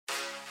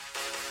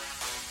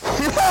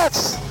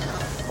Yes!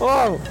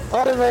 Wow,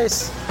 what a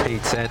race.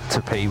 P10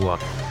 to P1.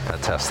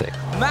 Fantastic.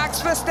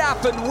 Max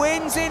Verstappen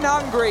wins in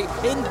Hungary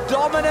in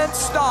dominant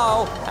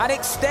style and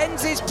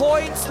extends his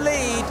points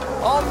lead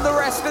on the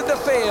rest of the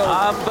field.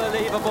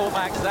 Unbelievable,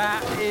 Max.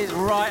 That is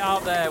right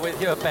up there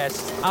with your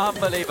best.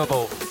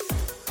 Unbelievable.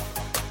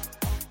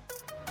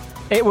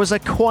 It was a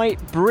quite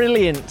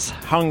brilliant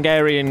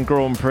Hungarian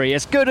Grand Prix,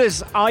 as good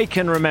as I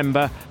can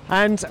remember.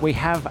 And we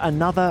have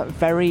another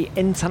very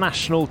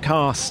international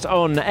cast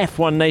on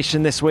F1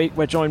 Nation this week.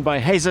 We're joined by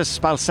Jesus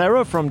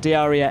Balcero from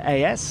Diaria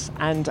AS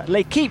and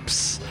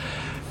L'Equipe's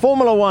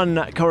Formula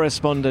One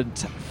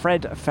correspondent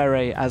Fred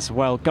Ferre as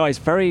well. Guys,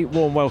 very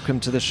warm welcome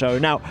to the show.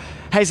 Now,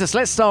 Jesus,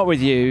 let's start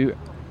with you.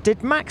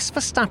 Did Max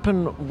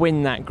Verstappen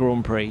win that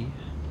Grand Prix,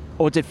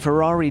 or did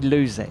Ferrari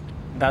lose it?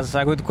 That's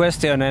a good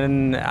question,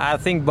 and I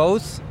think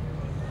both.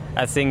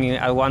 I think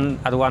at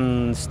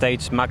one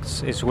stage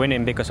Max is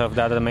winning because of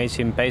that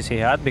amazing pace he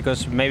had,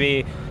 because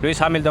maybe Lewis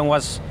Hamilton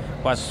was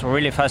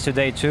really fast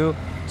today too.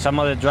 Some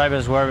of the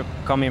drivers were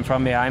coming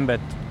from behind,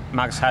 but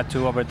Max had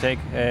to overtake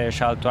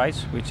Charles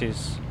twice, which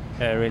is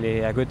really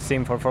a good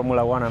thing for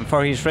Formula One and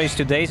for his race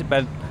today.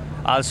 But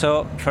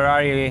also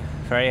Ferrari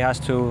has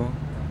to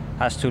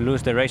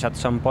lose the race at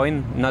some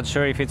point. Not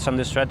sure if it's on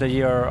the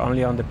strategy or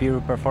only on the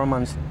pure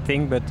performance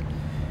thing, but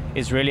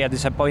it's really a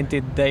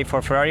disappointed day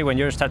for Ferrari. When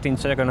you're starting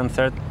second and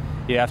third,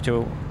 you have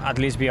to at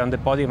least be on the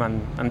podium,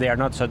 and they are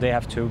not, so they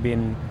have to be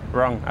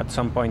wrong at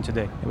some point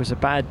today. It was a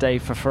bad day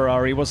for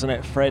Ferrari, wasn't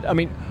it, Fred? I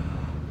mean,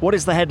 what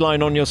is the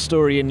headline on your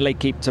story in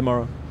L'Equipe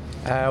tomorrow?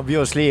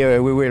 Obviously,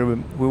 we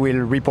will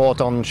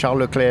report on Charles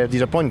Leclerc's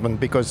disappointment,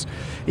 because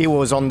he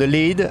was on the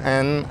lead,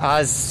 and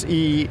as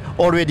he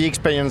already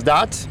experienced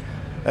that,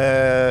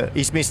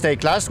 his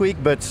mistake last week,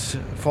 but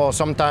for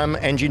some time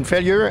engine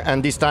failure,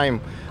 and this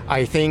time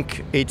I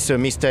think it's a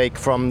mistake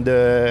from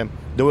the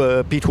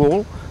pit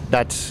wall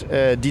that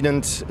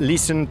didn't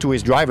listen to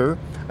his driver.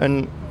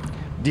 And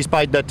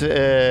despite that,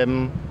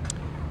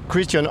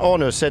 Christian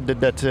Horner said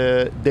that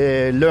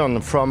they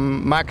learned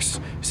from Max,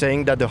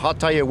 saying that the hard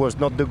tire was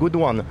not the good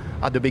one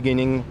at the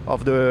beginning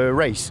of the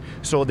race,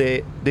 so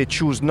they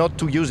choose not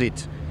to use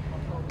it.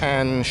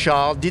 And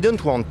Charles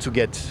didn't want to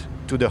get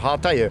to the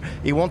hard tire.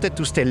 He wanted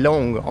to stay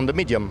long on the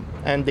medium,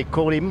 and they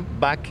called him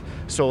back,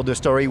 so the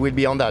story will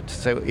be on that.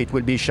 So it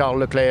will be Charles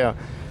Leclerc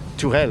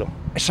to hell.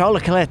 Charles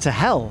Leclerc to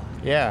hell?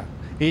 Yeah,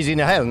 he's in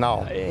hell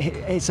now.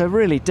 It's a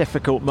really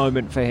difficult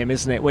moment for him,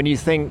 isn't it? When you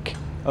think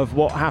of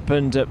what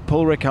happened at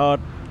Paul Ricard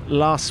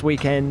last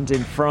weekend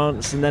in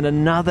France, and then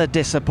another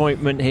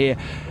disappointment here.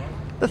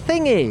 The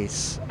thing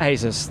is,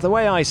 Jesus, the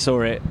way I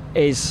saw it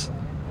is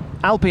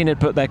Alpine had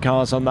put their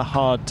cars on the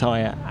hard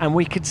tyre, and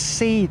we could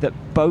see that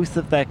both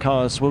of their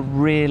cars were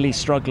really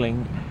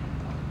struggling,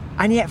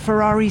 and yet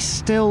Ferrari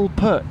still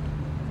put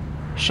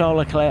Charles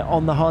Leclerc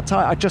on the hard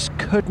tyre. I just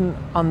couldn't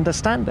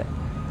understand it.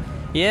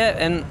 Yeah,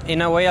 and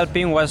in a way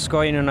Alpine was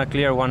going on a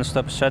clear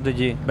one-stop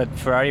strategy, but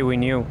Ferrari, we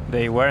knew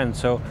they weren't,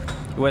 so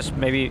it was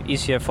maybe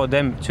easier for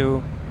them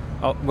to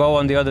go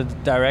on the other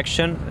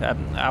direction.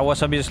 I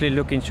was obviously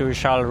looking to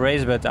Charles'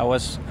 race, but I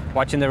was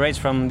watching the race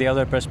from the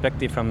other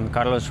perspective, from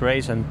Carlos'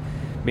 race, and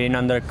being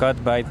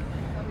undercut by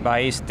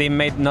his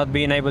teammate, not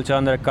being able to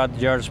undercut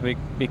George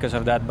because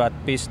of that bad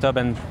pit stop,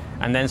 and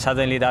then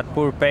suddenly that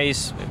poor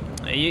pace.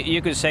 You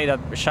could say that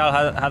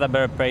Charles had a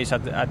better pace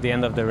at the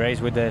end of the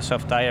race with the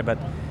soft tire, but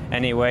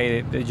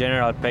anyway, the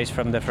general pace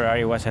from the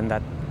Ferrari wasn't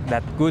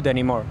that good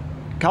anymore.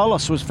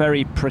 Carlos was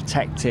very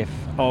protective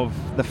of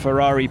the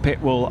Ferrari pit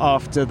wall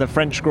after the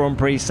French Grand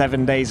Prix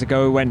 7 days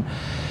ago. When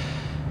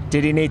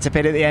did he need to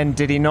pit at the end?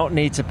 Did he not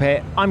need to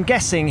pit? I'm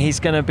guessing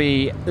he's going to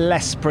be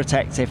less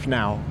protective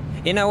now.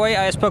 In a way,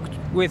 I spoke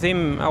with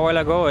him a while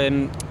ago,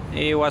 and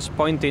he was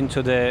pointing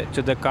to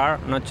the car,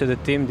 not to the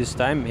team this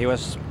time. He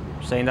was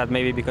saying that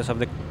maybe because of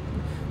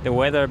the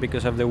weather,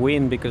 because of the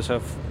wind, because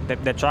of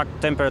the track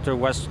temperature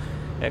was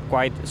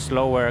quite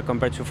slower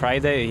compared to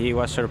Friday. He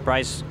was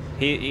surprised.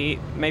 He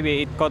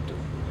maybe it caught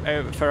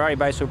Ferrari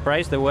by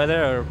surprise, the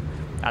weather, or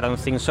I don't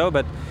think so,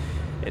 but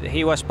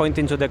he was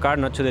pointing to the car,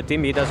 not to the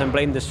team. He doesn't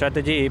blame the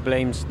strategy, he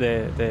blames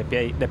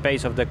the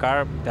pace of the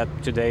car that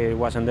today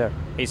wasn't there.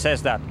 He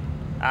says that.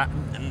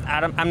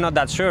 I'm not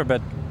that sure,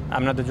 but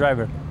I'm not the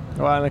driver.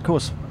 Well, and of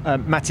course,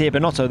 Mattia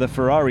Binotto, the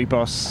Ferrari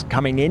boss,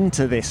 coming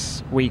into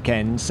this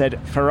weekend, said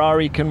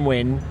Ferrari can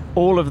win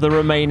all of the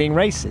remaining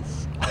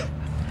races.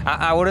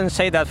 I wouldn't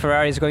say that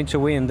Ferrari is going to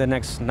win the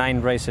next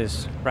 9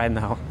 races right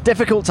now.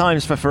 Difficult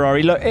times for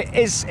Ferrari. Look,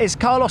 is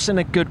Carlos in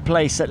a good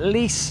place, at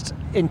least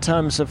in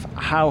terms of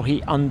how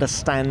he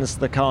understands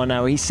the car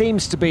now? He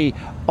seems to be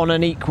on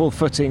an equal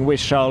footing with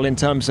Charles in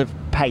terms of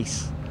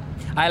pace.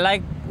 I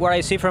like what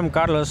I see from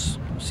Carlos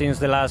since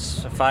the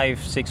last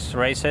 5-6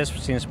 races,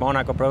 since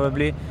Monaco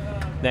probably.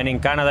 Then in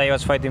Canada he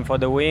was fighting for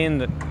the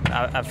win,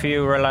 a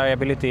few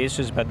reliability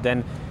issues, but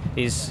then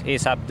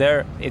he's up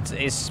there.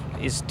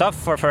 It's tough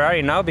for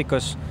Ferrari now,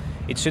 because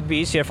it should be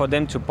easier for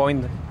them to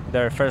point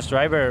their first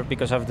driver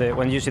because of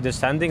when you see the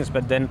standings,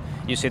 but then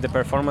you see the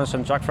performance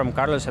on track from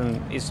Carlos, and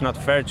it's not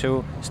fair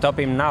to stop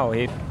him now.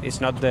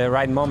 It's not the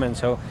right moment.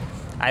 So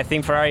I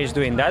think Ferrari is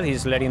doing that.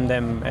 He's letting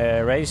them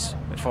race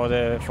for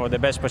the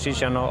best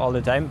position all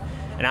the time.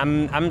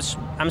 And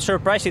I'm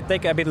surprised it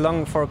take a bit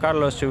long for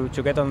Carlos to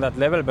get on that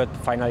level, but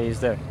finally he's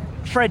there.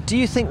 Fred, do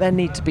you think there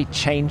need to be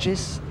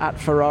changes at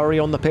Ferrari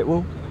on the pit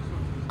wall?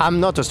 I'm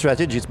not a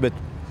strategist, but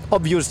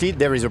obviously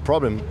there is a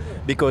problem,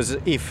 because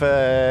if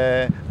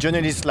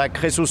journalists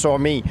like Jesus or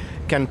me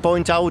can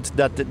point out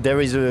that there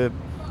is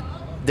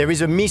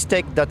a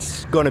mistake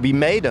that's going to be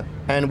made,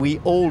 and we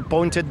all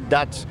pointed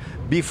that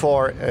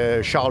before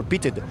Charles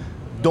pitted,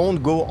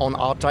 don't go on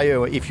hard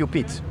tire if you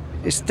pit.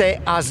 Stay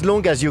as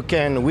long as you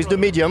can with the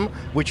medium,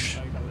 which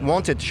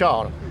wanted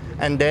Charles,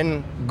 and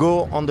then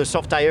go on the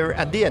soft tire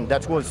at the end.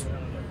 That was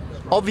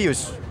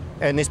obvious,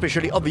 and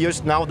especially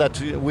obvious now that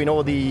we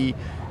know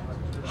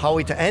how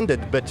it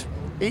ended. But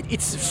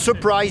it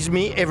surprised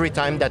me every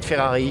time that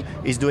Ferrari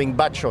is doing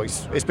bad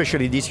choice,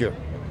 especially this year.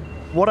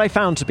 What I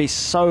found to be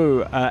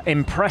so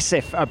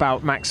impressive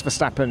about Max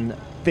Verstappen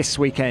this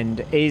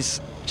weekend is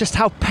just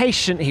how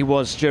patient he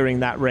was during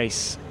that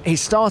race. He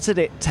started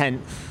at 10th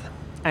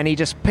and he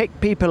just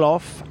picked people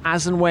off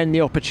as and when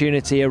the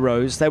opportunity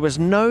arose. There was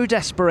no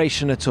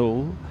desperation at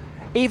all.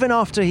 Even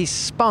after he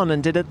spun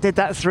and did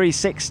that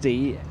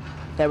 360,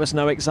 there was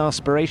no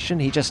exasperation.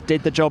 He just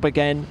did the job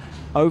again,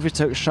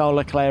 overtook Charles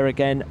Leclerc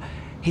again.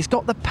 He's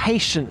got the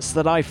patience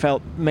that I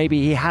felt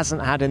maybe he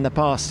hasn't had in the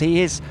past.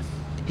 He's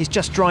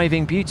just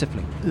driving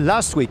beautifully.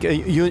 Last week,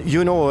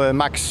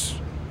 Max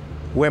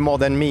way more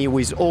than me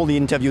with all the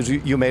interviews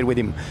you made with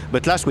him.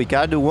 But last week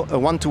I had a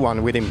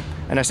one-to-one with him,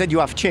 and I said you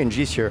have changed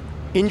this year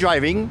in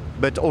driving,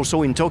 but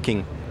also in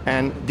talking.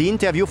 And the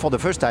interview for the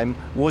first time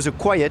was a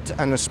quiet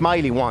and a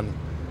smiley one.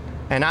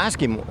 And I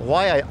asked him,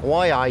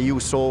 why are you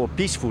so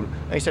peaceful?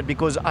 And he said,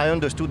 because I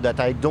understood that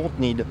I don't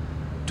need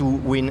to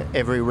win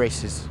every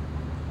races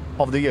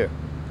of the year.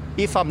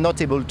 If I'm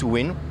not able to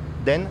win,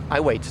 then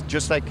I wait,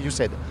 just like you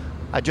said.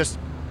 I just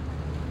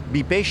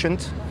be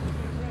patient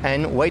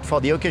and wait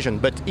for the occasion.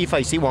 But if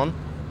I see one,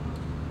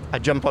 I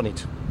jump on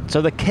it.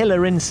 So the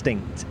killer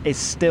instinct is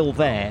still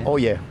there. Oh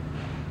yeah.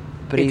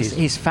 But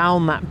he's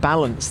found that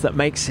balance that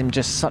makes him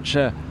just such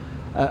a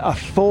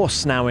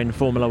force now in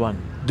Formula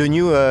One. The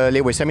new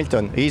Lewis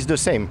Hamilton, he's the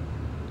same,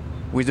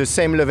 with the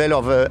same level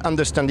of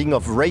understanding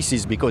of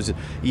races, because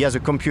he has a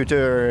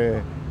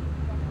computer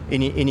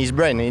in his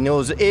brain. He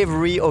knows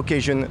every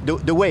occasion,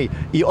 the way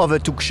he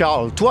overtook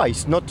Charles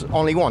twice, not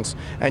only once.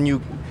 And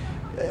you,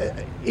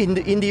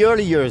 in the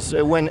early years,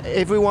 when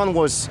everyone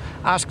was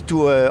asked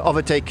to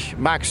overtake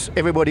Max,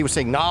 everybody was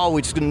saying, no,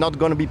 it's not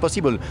going to be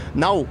possible.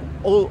 Now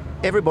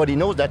everybody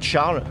knows that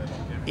Charles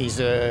is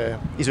a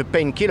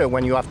painkiller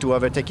when you have to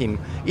overtake him,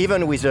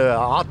 even with a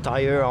hard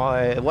tire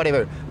or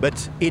whatever.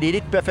 But he did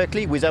it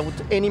perfectly without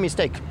any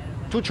mistake.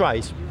 2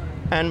 tries,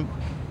 and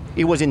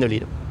he was in the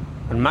lead.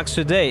 And Max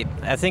today,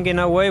 I think in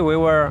a way we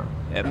were,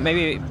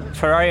 maybe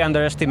Ferrari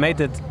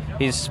underestimated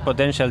his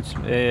potential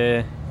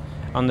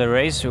on the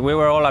race. We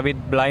were all a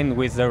bit blind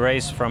with the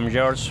race from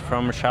George,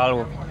 from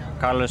Charles,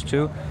 Carlos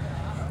too.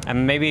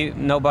 And maybe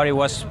nobody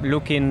was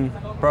looking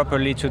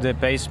properly to the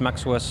pace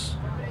Max was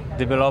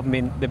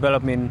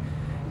developing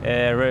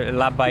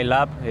lap by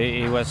lap.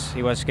 He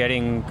was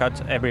getting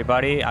cut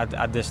everybody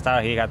at the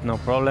start. He had no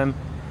problem.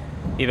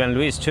 Even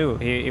Luis too.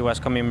 He was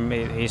coming.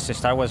 His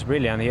start was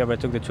brilliant. He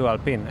overtook the 2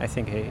 Alpine. I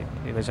think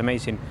it was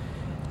amazing.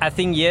 I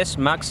think yes,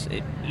 Max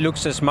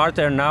looks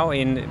smarter now.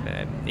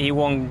 He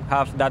won't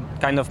have that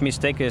kind of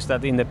mistakes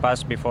that in the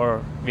past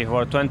before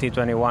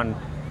 2021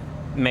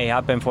 may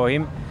happen for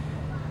him.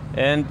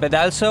 But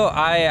also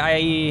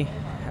I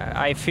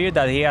fear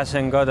that he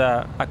hasn't got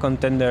a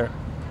contender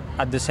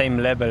at the same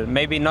level.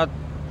 Maybe not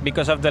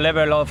because of the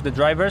level of the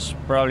drivers.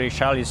 Probably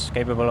Charles is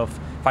capable of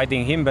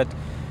fighting him, but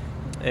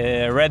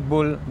Red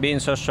Bull being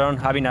so strong,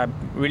 having a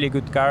really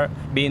good car,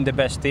 being the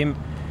best team,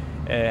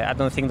 I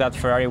don't think that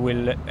Ferrari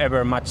will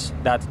ever match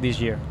that this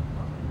year.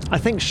 I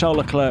think Charles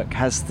Leclerc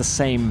has the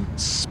same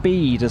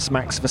speed as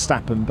Max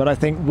Verstappen, but I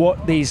think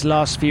what these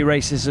last few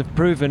races have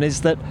proven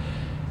is that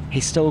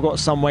he's still got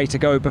some way to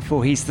go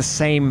before he's the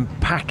same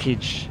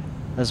package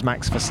as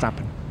Max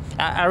Verstappen.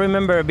 I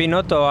remember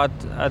Binotto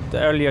at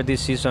earlier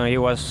this season, he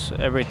was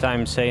every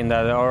time saying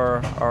that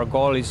our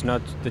goal is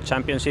not the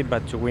championship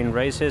but to win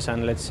races,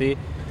 and let's see.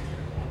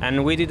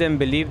 And we didn't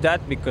believe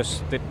that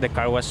because the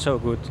car was so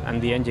good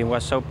and the engine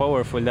was so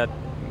powerful that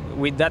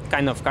with that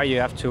kind of car you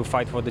have to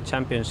fight for the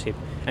championship.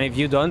 And if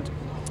you don't,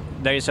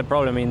 there is a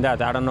problem in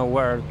that. I don't know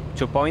where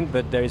to point,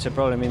 but there is a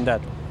problem in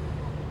that.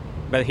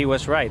 But he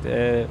was right.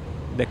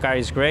 The car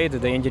is great,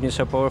 the engine is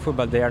so powerful,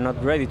 but they are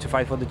not ready to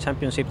fight for the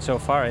championship so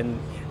far. And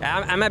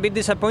I'm a bit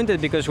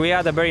disappointed because we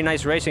had a very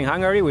nice race in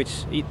Hungary,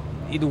 which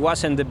it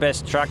wasn't the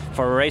best track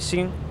for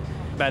racing.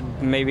 But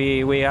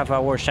maybe we have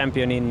our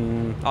champion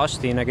in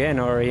Austin again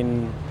or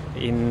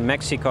in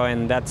Mexico,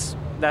 and that's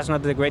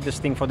not the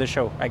greatest thing for the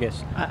show, I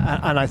guess.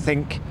 And I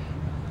think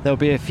there'll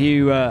be a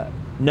few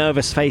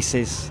nervous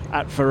faces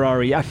at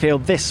Ferrari. I feel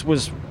this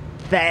was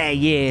their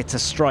year to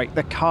strike.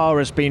 The car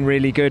has been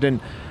really good, and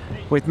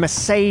With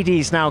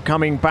Mercedes now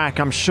coming back,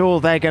 I'm sure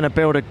they're going to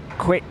build a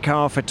quick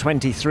car for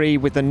 23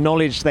 with the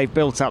knowledge they've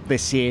built up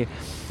this year.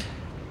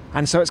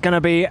 And so it's going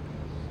to be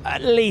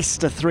at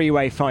least a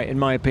three-way fight, in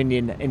my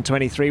opinion, in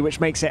 23, which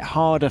makes it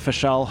harder for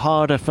Charles,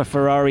 harder for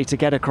Ferrari to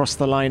get across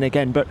the line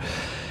again. But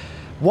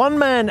one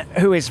man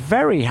who is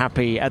very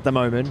happy at the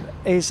moment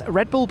is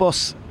Red Bull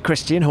boss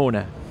Christian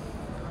Horner.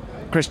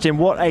 Christian,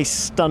 what a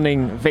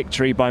stunning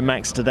victory by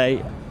Max today.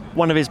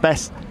 One of his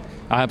best.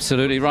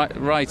 Absolutely,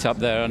 right up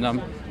there,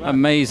 and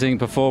amazing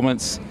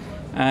performance,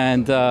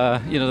 and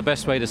the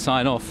best way to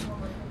sign off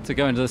to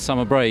go into the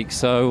summer break.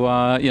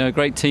 So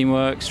great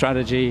teamwork,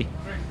 strategy,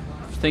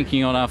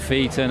 thinking on our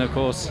feet, and of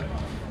course,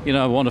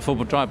 a wonderful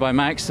drive by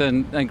Max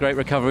and great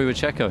recovery with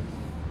Checo.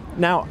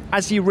 Now,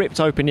 as you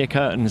ripped open your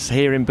curtains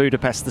here in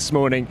Budapest this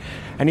morning,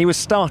 and he was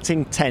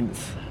starting 10th,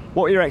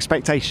 what were your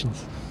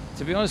expectations?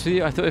 To be honest with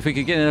you, I thought if we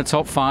could get in the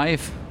top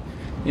 5,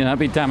 that'd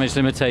be damage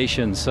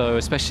limitation. So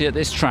especially at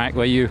this track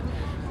where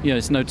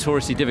it's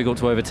notoriously difficult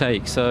to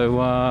overtake.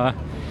 So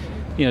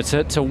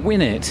to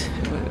win it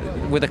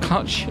with a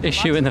clutch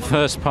issue in the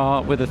first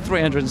part, with a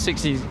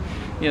 360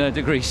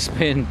 degree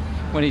spin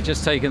when he'd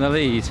just taken the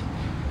lead,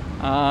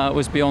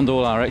 was beyond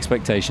all our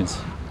expectations.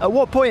 At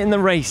what point in the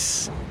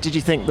race did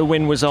you think the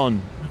win was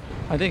on?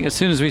 I think as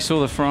soon as we saw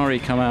the Ferrari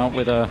come out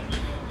with a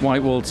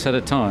white-walled set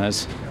of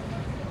tyres,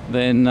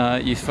 then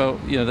you felt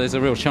there's a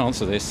real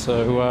chance of this.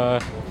 So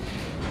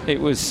it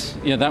was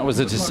that was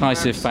a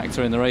decisive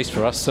factor in the race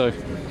for us. So,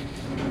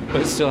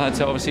 but still had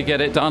to obviously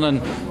get it done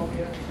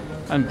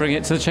and bring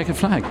it to the checkered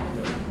flag.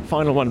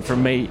 Final one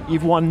from me.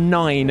 You've won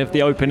 9 of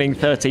the opening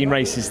 13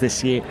 races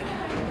this year.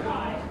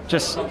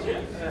 Just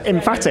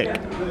emphatic.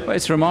 Well,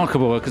 it's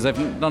remarkable because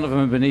none of them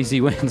have been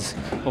easy wins,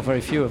 or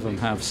very few of them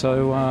have.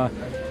 So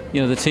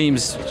the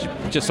team's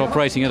just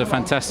operating at a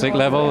fantastic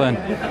level, and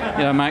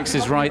Max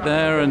is right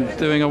there and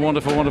doing a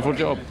wonderful, wonderful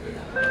job.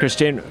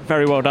 Christian,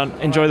 very well done.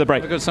 Enjoy the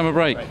break. Have a good summer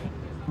break.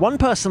 One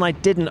person I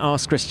didn't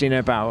ask Christian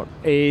about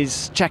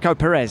is Checo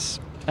Perez.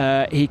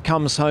 He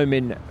comes home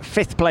in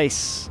 5th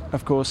place,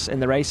 of course, in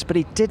the race, but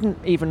he didn't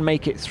even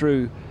make it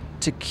through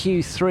to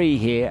Q3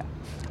 here.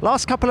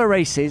 Last couple of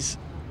races,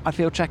 I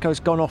feel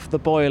Checo's gone off the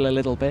boil a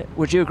little bit.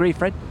 Would you agree,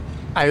 Fred?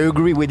 I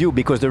agree with you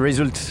because the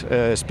results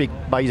speak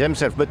by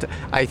themselves. But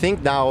I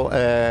think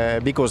now,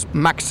 because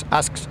Max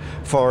asks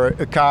for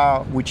a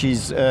car which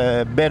is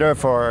better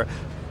for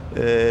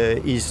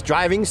his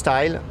driving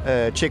style,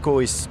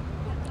 Checo is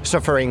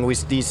suffering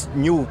with this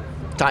new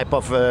type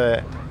of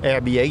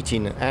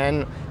RB18,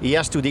 and he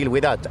has to deal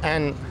with that.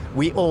 And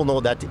we all know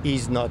that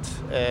he's not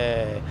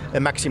a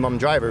maximum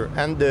driver.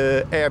 And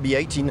the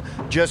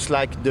RB18, just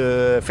like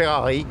the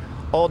Ferrari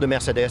or the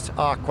Mercedes,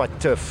 are quite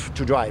tough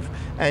to drive,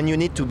 and you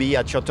need to be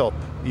at your top.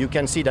 You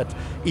can see that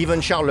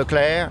even Charles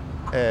Leclerc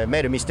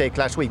made a mistake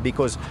last week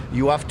because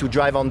you have to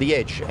drive on the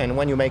edge, and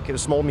when you make a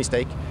small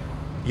mistake,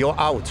 you're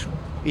out,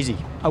 easy.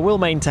 I will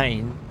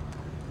maintain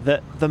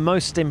that the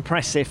most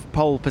impressive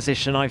pole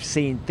position I've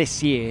seen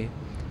this year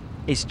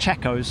is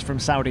Checo's from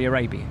Saudi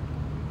Arabia.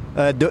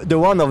 The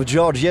one of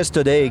George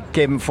yesterday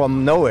came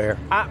from nowhere.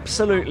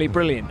 Absolutely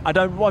brilliant. I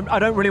don't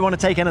really want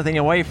to take anything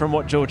away from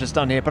what George has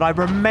done here, but I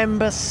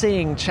remember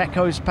seeing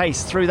Checo's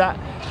pace through that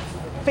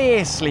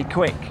fiercely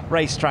quick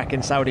racetrack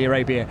in Saudi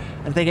Arabia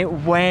and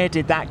thinking, where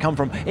did that come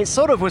from? It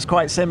sort of was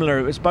quite similar.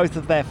 It was both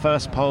of their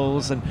first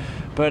poles, so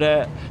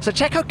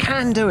Checo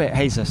can do it,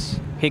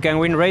 Jesus. He can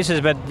win races,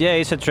 but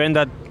it's a trend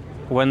that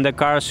when the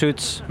car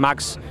suits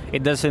Max,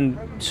 it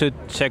doesn't suit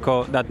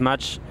Checo that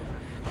much.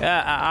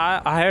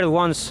 I heard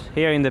once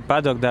here in the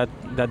paddock that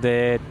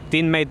the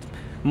teammate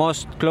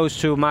most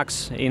close to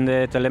Max in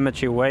the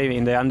telemetry way,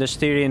 in the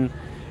understeering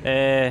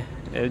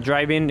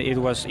driving,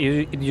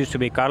 it used to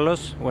be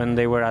Carlos when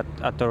they were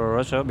at Toro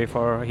Rosso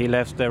before he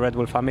left the Red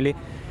Bull family.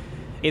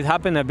 It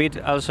happened a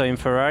bit also in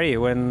Ferrari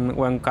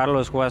when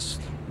Carlos was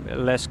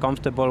less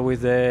comfortable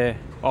with the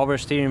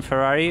oversteering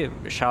Ferrari.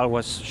 Charles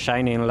was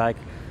shining like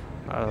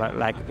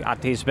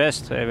at his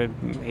best.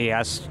 He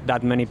has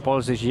that many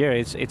poles this year.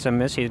 It's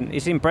amazing.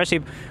 It's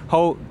impressive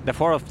how the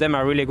 4 of them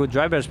are really good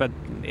drivers, but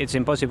it's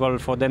impossible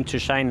for them to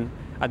shine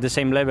at the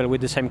same level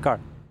with the same car.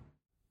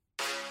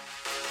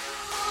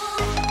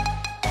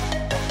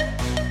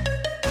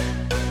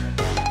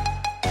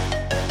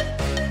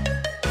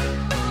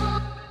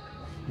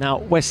 Now,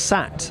 we're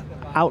sat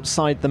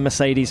outside the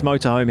Mercedes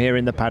motorhome here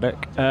in the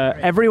paddock.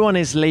 Everyone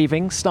is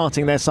leaving,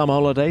 starting their summer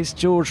holidays.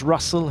 George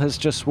Russell has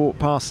just walked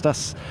past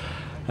us,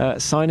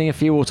 signing a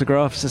few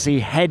autographs as he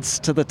heads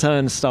to the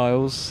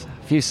turnstiles.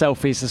 A few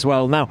selfies as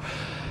well. Now,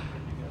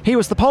 he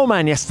was the pole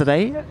man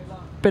yesterday.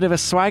 Bit of a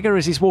swagger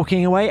as he's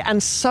walking away,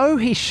 and so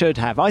he should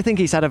have. I think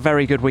he's had a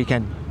very good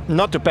weekend.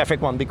 Not a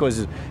perfect one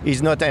because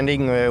he's not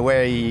ending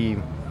where he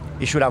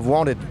should have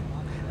wanted.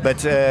 But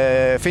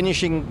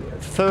finishing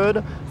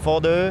 3rd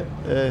for the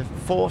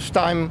 4th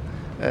time,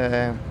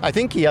 I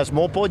think he has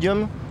more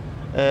podium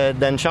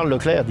than Charles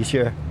Leclerc this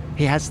year.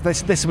 He has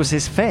this was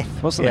his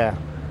 5th, wasn't it? Yeah.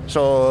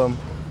 So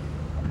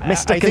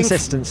Mr.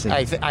 Consistency.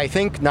 I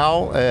think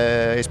now,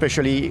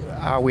 especially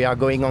we are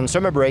going on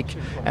summer break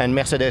and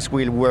Mercedes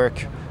will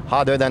work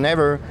harder than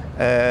ever,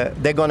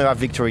 they're going to have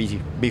victory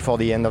before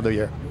the end of the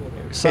year.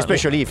 Certainly.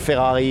 Especially if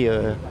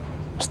Ferrari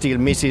still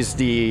misses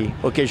the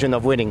occasion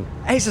of winning.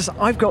 Jesus,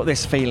 I've got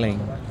this feeling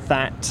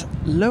that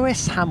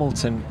Lewis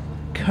Hamilton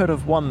could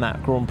have won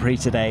that Grand Prix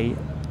today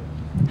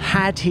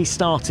had he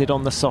started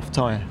on the soft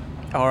tyre.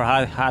 Or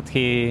had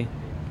he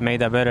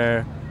made a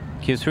better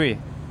Q3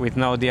 with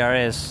no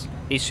DRS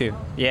issue.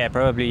 Yeah,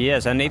 probably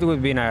yes, and it would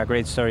have been a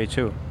great story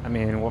too. I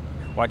mean,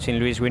 watching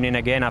Lewis winning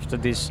again after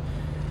this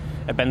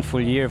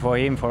eventful year for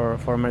him,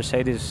 for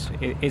Mercedes,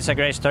 it's a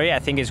great story. I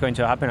think it's going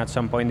to happen at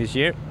some point this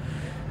year.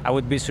 I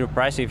would be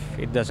surprised if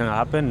it doesn't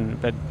happen,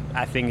 but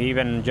I think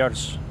even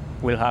George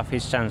will have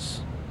his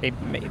chance.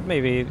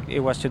 Maybe it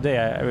was today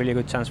a really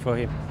good chance for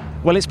him.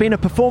 Well, it's been a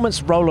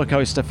performance roller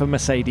coaster for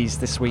Mercedes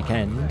this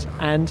weekend,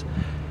 and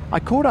I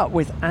caught up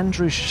with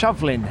Andrew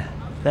Shovlin,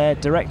 their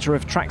Director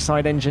of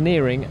Trackside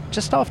Engineering,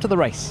 just after the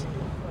race.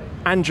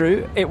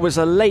 Andrew, it was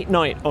a late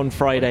night on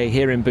Friday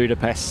here in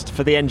Budapest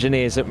for the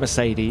engineers at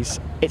Mercedes.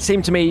 It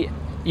seemed to me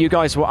you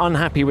guys were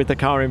unhappy with the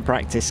car in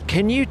practice.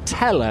 Can you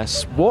tell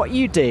us what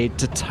you did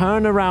to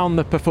turn around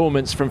the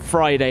performance from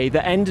Friday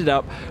that ended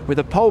up with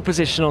a pole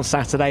position on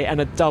Saturday and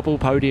a double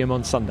podium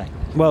on Sunday?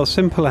 Well,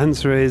 simple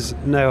answer is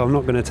no, I'm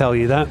not going to tell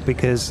you that,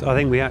 because I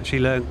think we actually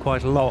learned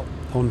quite a lot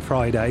on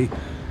Friday.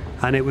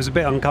 And it was a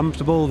bit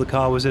uncomfortable. The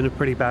car was in a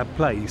pretty bad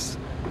place,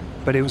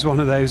 but it was one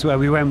of those where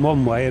we went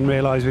one way and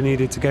realised we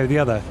needed to go the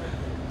other.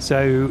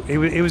 So it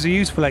was a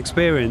useful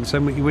experience,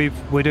 and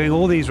we're doing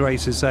all these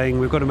races saying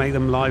we've got to make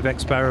them live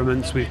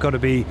experiments, we've got to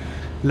be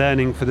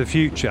learning for the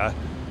future.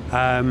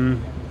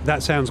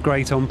 That sounds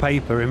great on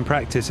paper. In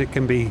practice it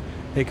can be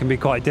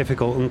quite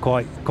difficult and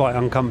quite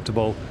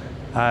uncomfortable.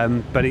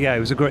 But yeah, it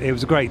was a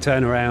great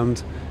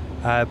turnaround.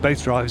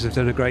 Both drivers have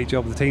done a great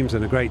job, the team's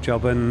done a great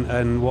job,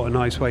 and what a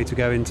nice way to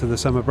go into the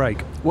summer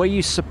break. Were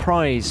you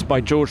surprised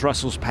by George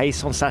Russell's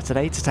pace on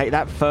Saturday to take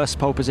that first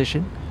pole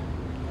position?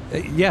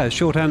 Yeah,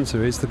 short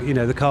answer is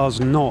the car's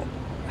not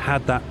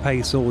had that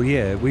pace all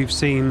year. We've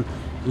seen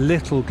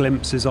little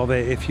glimpses of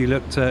it if you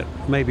looked at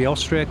maybe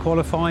Austria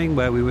qualifying,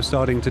 where we were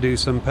starting to do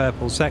some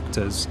purple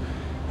sectors,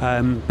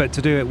 but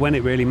to do it when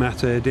it really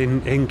mattered in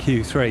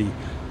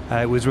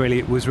Q3 was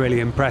really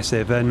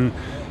impressive. And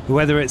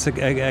whether it's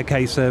a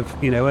case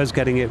of us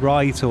getting it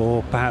right,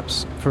 or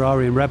perhaps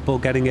Ferrari and Red Bull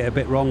getting it a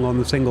bit wrong on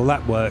the single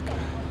lap work,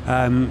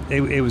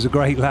 it was a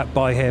great lap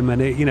by him,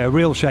 and a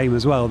real shame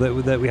as well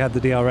that we had the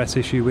DRS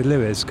issue with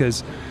Lewis,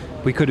 because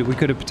we could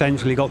have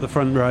potentially got the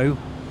front row,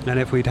 and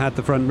if we'd had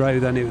the front row,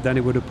 then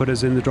it would have put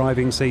us in the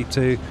driving seat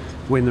to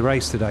win the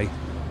race today.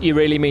 You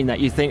really mean that?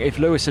 You think if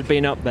Lewis had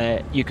been up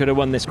there, you could have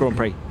won this Grand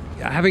Prix?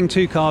 Having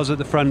two cars at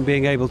the front,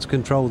 being able to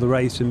control the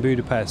race in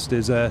Budapest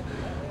is a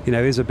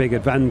big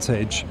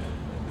advantage.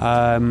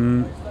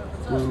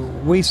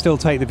 We still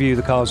take the view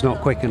the car's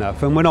not quick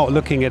enough, and we're not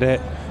looking at it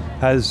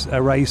as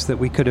a race that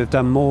we could have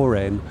done more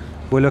in.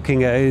 We're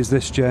looking at it as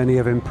this journey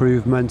of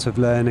improvement, of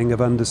learning,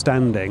 of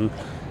understanding,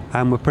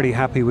 and we're pretty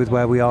happy with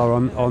where we are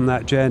on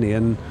that journey.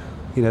 And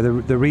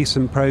the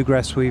recent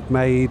progress we've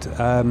made,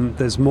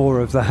 there's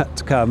more of that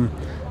to come,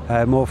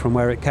 more from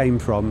where it came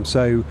from.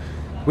 So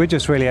we're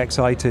just really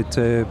excited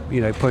to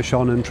push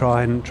on and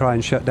try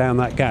and shut down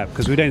that gap,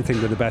 because we don't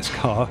think we're the best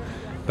car,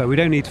 but we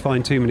don't need to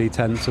find too many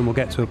tenths, and we'll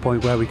get to a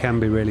point where we can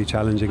be really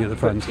challenging at the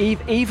front.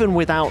 Even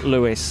without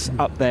Lewis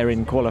up there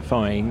in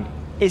qualifying,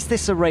 is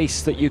this a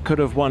race that you could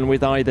have won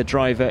with either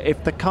driver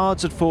if the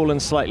cards had fallen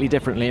slightly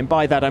differently? And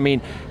by that I mean,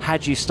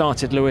 had you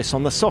started Lewis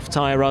on the soft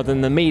tyre rather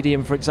than the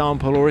medium, for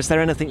example, or is there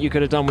anything you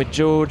could have done with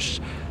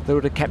George that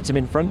would have kept him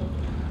in front?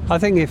 I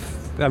think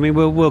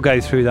we'll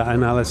go through that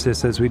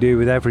analysis as we do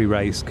with every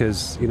race,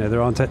 because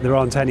there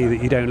aren't any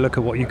that you don't look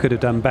at what you could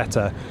have done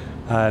better,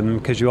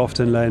 because you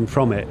often learn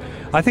from it.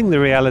 I think the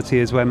reality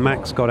is when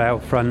Max got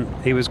out front,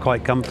 he was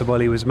quite comfortable,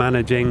 he was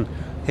managing.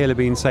 He'll have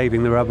been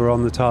saving the rubber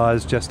on the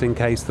tyres just in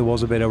case there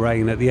was a bit of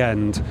rain at the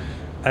end.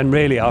 And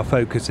really our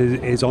focus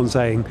is on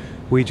saying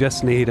we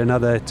just need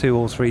another 2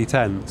 or 3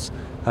 tenths,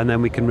 and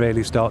then we can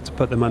really start to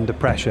put them under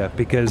pressure,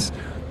 because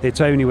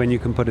it's only when you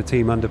can put a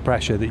team under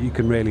pressure that you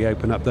can really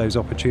open up those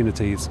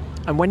opportunities.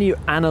 And when you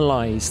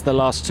analyse the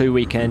last 2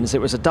 weekends,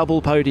 it was a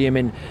double podium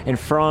in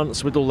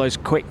France with all those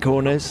quick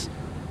corners.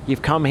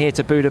 You've come here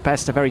to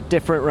Budapest, a very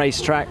different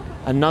racetrack,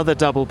 another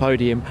double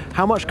podium.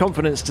 How much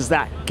confidence does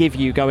that give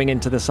you going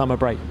into the summer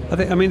break?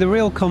 I mean the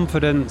real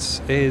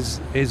confidence is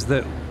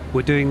that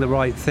we're doing the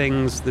right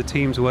things, the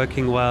team's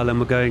working well, and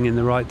we're going in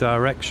the right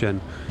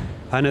direction.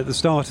 And at the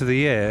start of the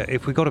year,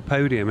 if we got a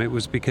podium, it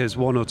was because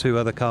 1 or 2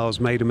 other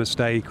cars made a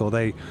mistake, or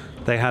they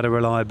had a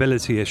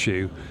reliability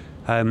issue.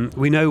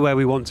 We know where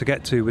we want to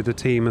get to with the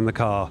team and the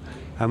car,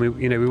 and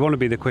we want to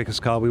be the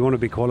quickest car. We want to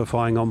be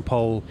qualifying on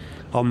pole,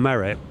 on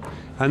merit,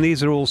 and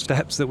these are all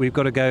steps that we've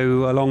got to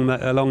go along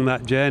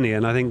that journey.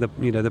 And I think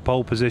the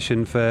pole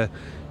position for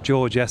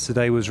George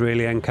yesterday was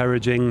really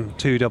encouraging.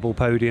 2 double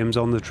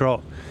podiums on the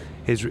trot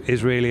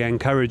is really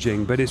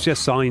encouraging, but it's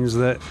just signs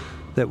that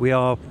that we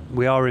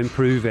are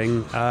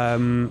improving.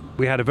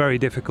 We had a very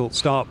difficult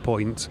start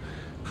point,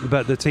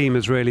 but the team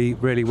has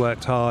really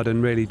worked hard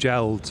and really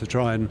gelled to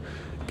try and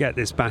get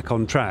this back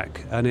on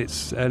track, and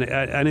it's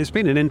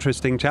been an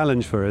interesting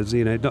challenge for us.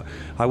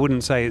 I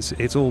wouldn't say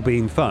it's all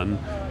been fun,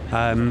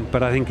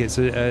 but I think it's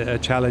a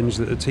challenge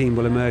that the team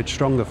will emerge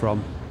stronger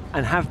from.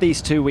 And have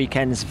these 2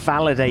 weekends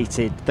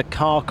validated the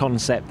car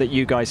concept that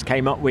you guys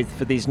came up with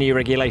for these new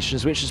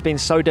regulations, which has been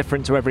so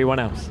different to everyone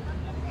else?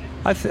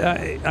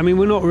 I mean,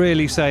 we're not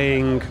really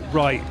saying,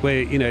 right,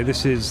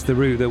 this is the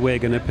route that we're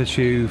going to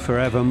pursue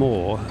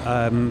forevermore.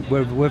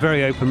 We're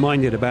very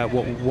open-minded about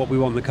what we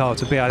want the car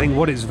to be. I think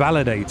what it's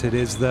validated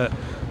is that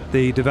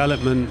the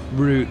development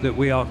route that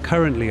we are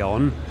currently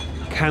on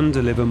can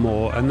deliver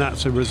more, and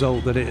that's a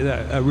result that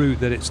a route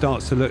that it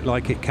starts to look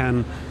like it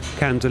can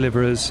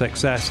deliver us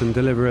success and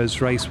deliver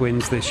us race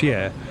wins this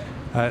year.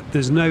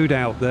 There's no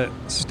doubt that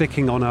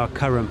sticking on our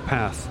current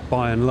path,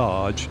 by and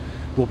large,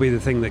 will be the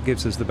thing that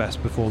gives us the best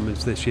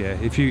performance this year.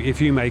 If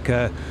you make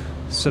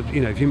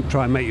if you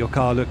try and make your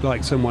car look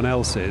like someone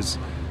else's,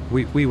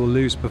 we will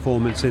lose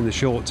performance in the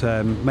short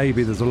term.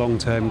 Maybe there's a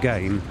long-term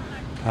gain,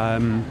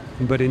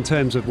 but in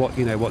terms of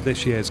what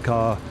this year's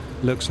car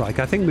looks like,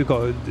 I think we've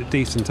got a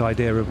decent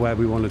idea of where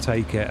we want to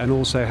take it, and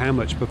also how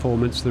much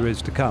performance there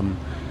is to come.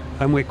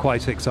 And we're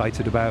quite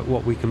excited about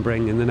what we can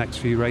bring in the next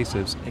few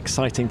races.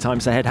 Exciting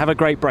times ahead. Have a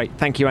great break.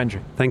 Thank you,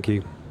 Andrew. Thank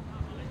you.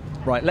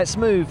 Right, let's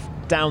move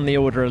down the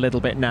order a little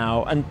bit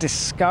now and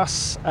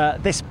discuss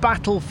this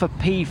battle for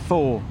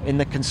P4 in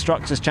the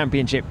Constructors'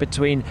 Championship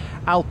between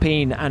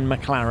Alpine and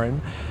McLaren.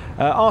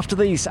 After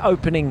these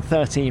opening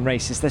 13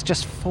 races, there's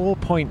just 4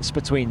 points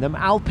between them.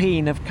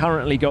 Alpine have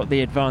currently got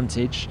the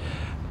advantage,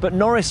 but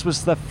Norris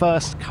was the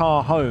first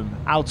car home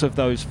out of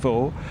those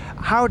 4.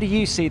 How do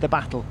you see the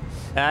battle?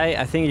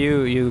 I think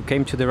you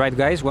came to the right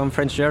guys, one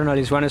French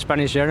journalist, one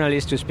Spanish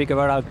journalist, to speak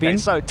about Alpine. Okay,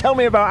 so tell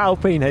me about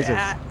Alpine, Jesus.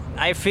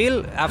 I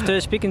feel, after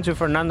speaking to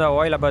Fernando a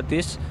while about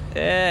this,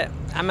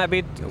 I'm a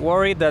bit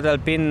worried that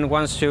Alpine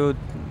wants to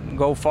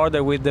go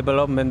further with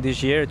development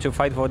this year to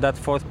fight for that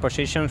 4th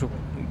position.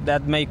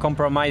 That may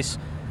compromise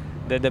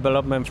the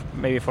development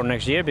maybe for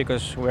next year,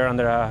 because we're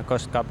under a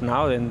cost cap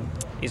now, and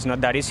it's not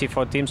that easy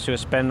for teams to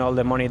spend all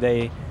the money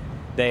they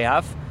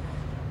have.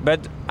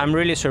 But I'm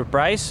really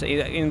surprised.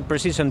 In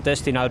precision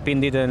testing,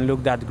 Alpine didn't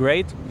look that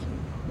great,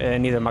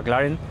 neither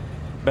McLaren,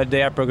 but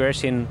they are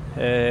progressing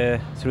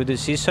through the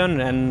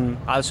season. And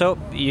also,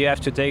 you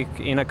have to take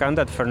in account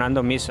that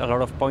Fernando missed a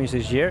lot of points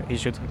this year. He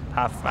should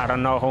have, I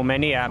don't know how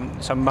many,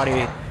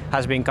 somebody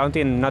has been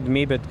counting, not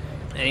me, but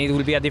it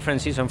will be a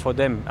different season for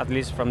them, at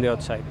least from the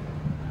outside.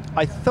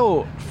 I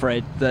thought,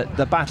 Fred, that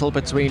the battle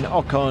between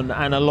Ocon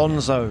and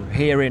Alonso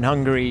here in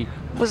Hungary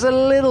was a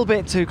little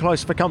bit too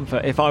close for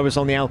comfort if I was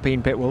on the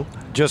Alpine pit wall.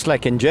 Just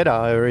like in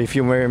Jeddah, if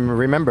you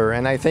remember.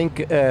 And I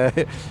think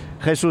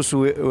Jesus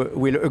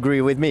will agree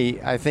with me.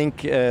 I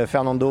think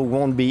Fernando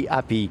won't be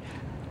happy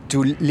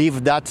to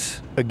leave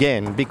that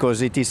again,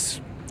 because it is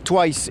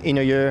twice in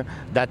a year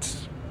that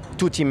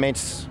 2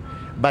 teammates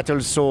battle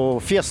so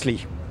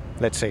fiercely,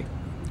 let's say.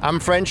 I'm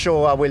French,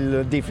 so I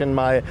will defend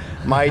my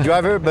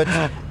driver, but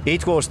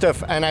it was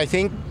tough. And I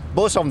think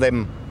both of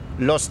them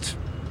lost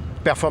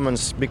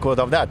performance because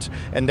of that.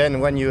 And then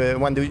when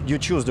you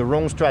choose the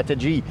wrong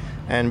strategy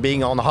and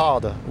being on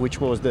hard,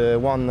 which was the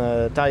one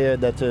tire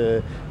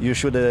that you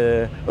should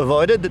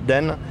avoided,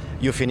 then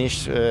you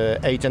finish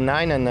 8 and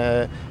 9,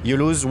 and you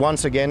lose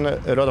once again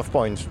a lot of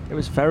points. It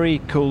was very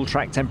cool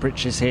track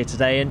temperatures here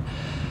today, and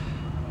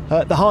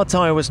the hard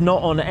tyre was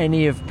not on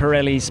any of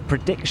Pirelli's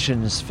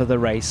predictions for the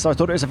race, so I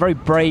thought it was a very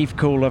brave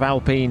call of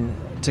Alpine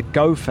to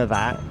go for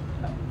that.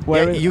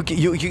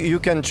 You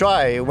can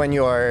try when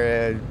you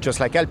are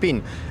just like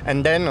Alpine,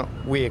 and then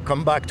we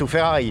come back to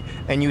Ferrari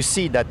and you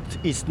see that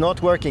it's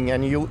not working,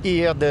 and you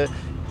hear the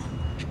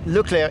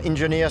Leclerc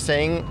engineer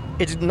saying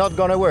it's not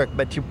going to work,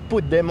 but you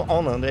put them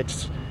on, and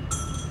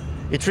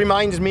it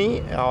reminds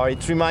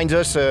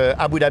us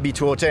Abu Dhabi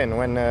 2010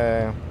 when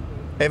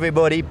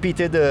everybody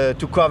pitted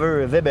to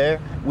cover Weber,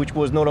 which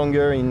was no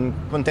longer in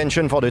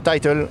contention for the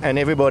title, and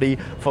everybody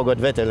forgot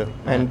Vettel.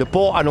 And the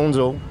poor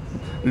Alonso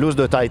lose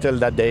the title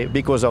that day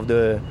because of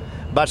the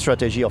bad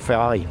strategy of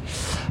Ferrari.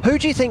 Who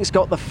do you think's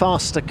got the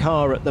faster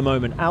car at the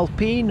moment,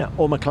 Alpine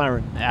or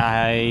McLaren?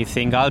 I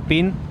think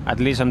Alpine, at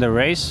least on the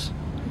race.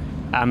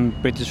 I'm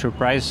pretty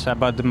surprised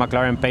about the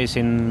McLaren pace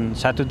in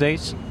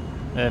Saturdays,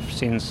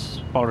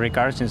 since Paul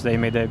Ricard, since they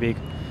made a big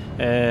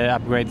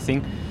upgrade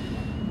thing.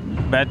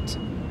 But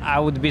I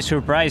would be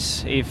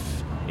surprised if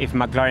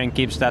McLaren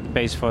keeps that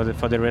pace for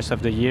the rest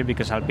of the year,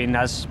 because Alpine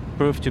has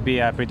proved to be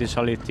a pretty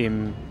solid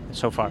team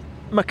so far.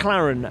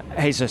 McLaren,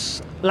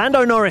 Jesus.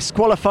 Lando Norris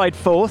qualified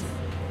 4th.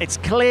 It's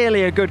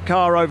clearly a good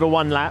car over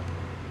 1 lap.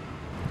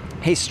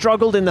 He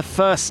struggled in the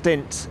first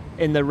stint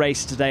in the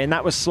race today, and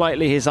that was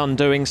slightly his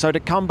undoing. So to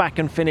come back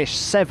and finish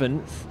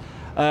 7th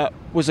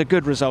was a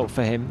good result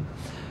for him.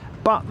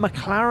 But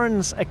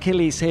McLaren's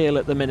Achilles heel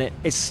at the minute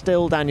is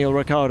still Daniel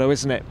Ricciardo,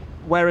 isn't it?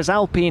 Whereas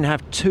Alpine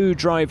have 2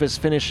 drivers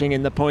finishing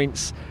in the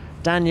points,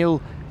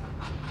 Daniel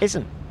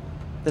isn't.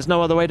 There's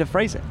no other way to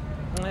phrase it.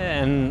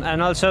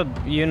 And also,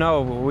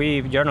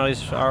 we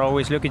journalists are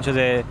always looking to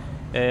the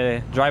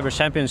driver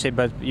championship,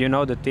 but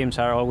the teams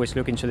are always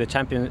looking to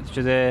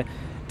the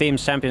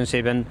teams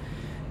championship, and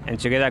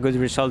to get a good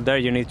result there,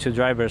 you need two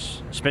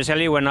drivers,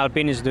 especially when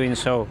Alpine is doing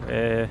so.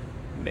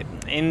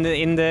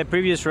 In the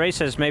previous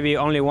races, maybe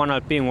only one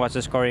Alpine was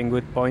scoring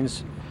good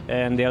points,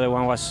 and the other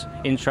one was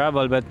in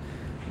trouble. But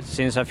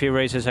since a few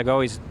races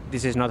ago,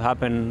 this is not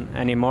happening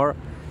anymore.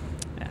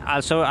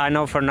 Also, I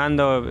know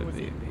Fernando.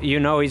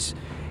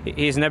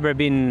 He's never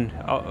been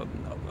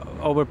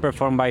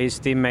overperformed by his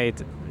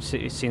teammate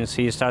since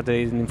he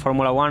started in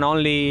Formula One.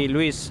 Only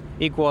Luis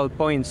equal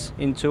points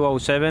in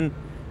 2007,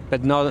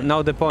 but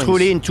no the points.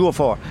 Truly in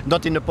 204,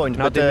 not in the points,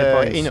 not but in the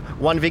points. In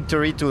one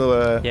victory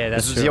to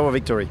that's zero true.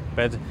 victory.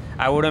 But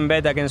I wouldn't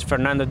bet against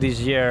Fernando this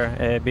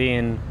year,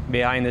 being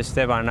behind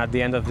Esteban at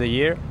the end of the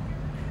year.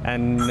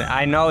 And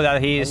I know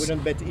that I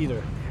wouldn't bet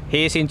either.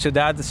 He is into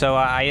that, so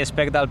I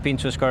expect Alpine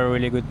to score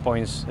really good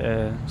points.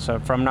 So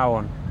from now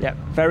on. Yeah,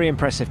 very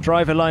impressive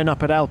driver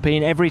lineup at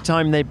Alpine. Every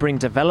time they bring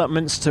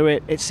developments to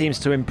it, it seems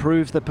to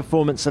improve the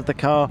performance of the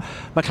car.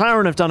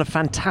 McLaren have done a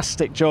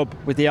fantastic job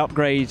with the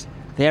upgrade,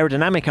 the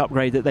aerodynamic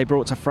upgrade that they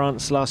brought to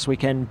France last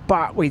weekend,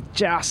 but we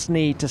just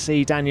need to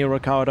see Daniel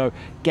Ricciardo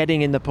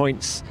getting in the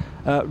points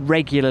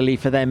regularly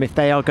for them if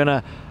they are going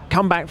to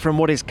come back from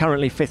what is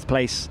currently 5th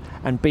place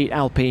and beat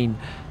Alpine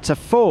to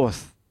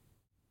 4th.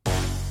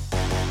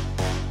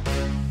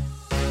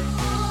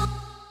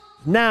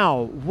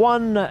 Now,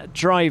 one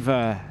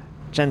driver,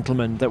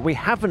 gentlemen, that we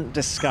haven't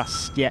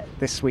discussed yet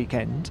this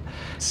weekend,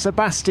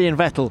 Sebastian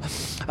Vettel.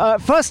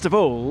 First of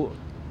all,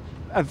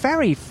 a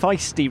very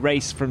feisty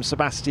race from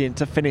Sebastian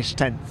to finish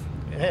 10th.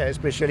 Yeah,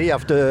 especially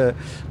after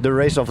the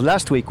race of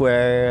last week,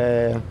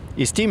 where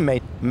his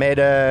teammate made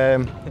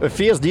a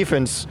fierce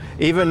difference,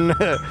 even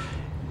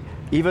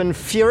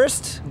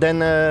fiercer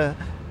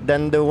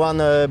than the one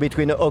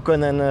between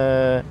Ocon and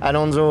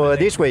Alonso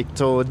this week.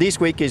 So this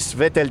week is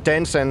Vettel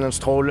 10th and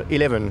Stroll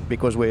 11,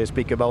 because we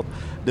speak about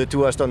the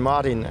two Aston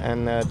Martin.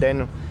 And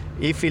then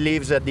if he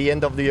leaves at the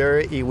end of the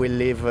year, he will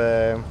leave,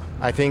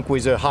 I think,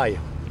 with a high.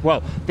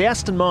 Well, the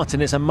Aston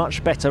Martin is a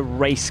much better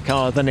race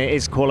car than it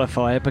is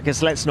qualifier,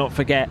 because let's not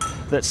forget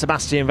that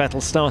Sebastian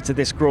Vettel started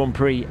this Grand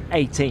Prix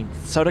 18th.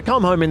 So to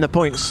come home in the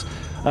points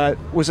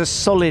was a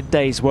solid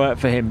day's work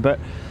for him, but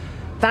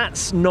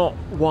that's not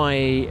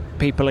why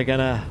people are going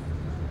to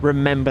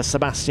remember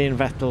Sebastian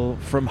Vettel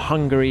from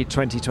Hungary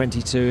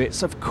 2022.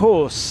 It's, of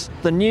course,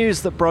 the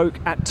news that broke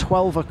at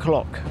 12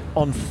 o'clock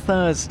on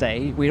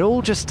Thursday. We'd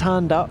all just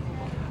turned up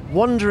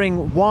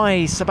wondering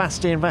why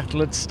Sebastian Vettel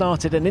had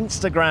started an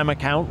Instagram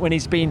account when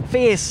he's been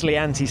fiercely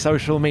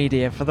anti-social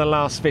media for the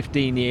last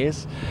 15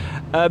 years.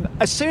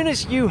 As soon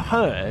as you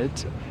heard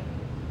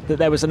that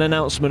there was an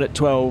announcement at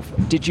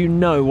 12, did you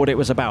know what it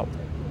was about?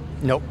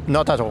 No,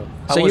 not at all.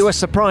 So you were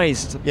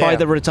surprised by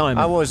the retirement?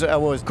 I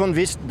was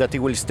convinced that he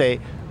will stay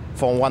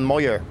for one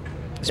more year.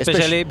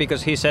 Especially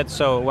because he said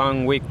so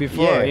 1 week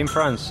before in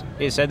France.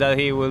 He said that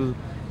he will.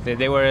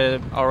 They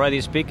were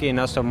already speaking,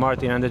 Aston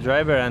Martin and the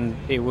driver, and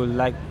he would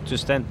like to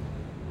stand.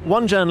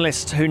 One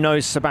journalist who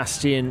knows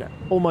Sebastian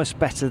almost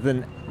better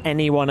than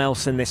anyone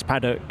else in this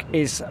paddock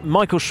is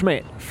Michael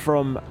Schmidt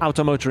from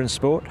Automotor and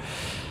Sport.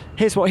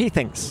 Here's what he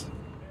thinks.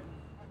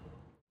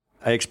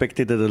 I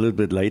expected it a little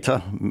bit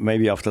later,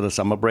 maybe after the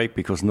summer break,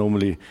 because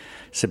normally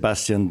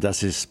Sebastian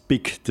does his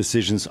big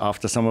decisions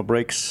after summer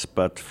breaks.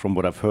 But from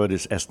what I've heard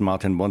is Aston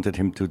Martin wanted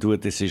him to do a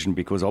decision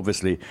because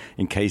obviously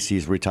in case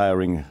he's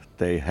retiring,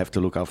 they have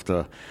to look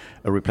after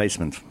a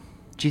replacement.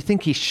 Do you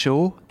think he's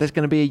sure there's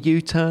going to be a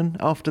U-turn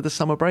after the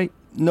summer break?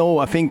 No,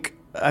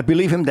 I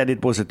believe him that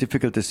it was a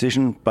difficult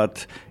decision,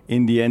 but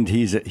in the end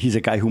he's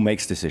a guy who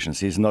makes decisions.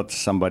 He's not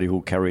somebody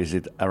who carries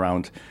it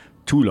around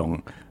too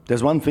long.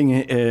 There's one thing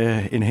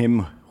in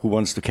him who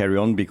wants to carry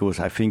on, because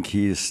I think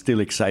he is still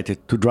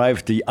excited to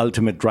drive the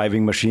ultimate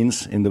driving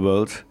machines in the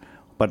world.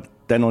 But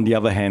then on the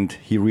other hand,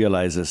 he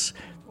realizes,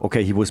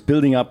 okay, he was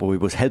building up, or he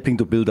was helping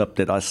to build up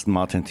that Aston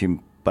Martin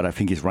team, but I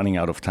think he's running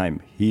out of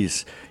time.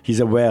 He's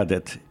aware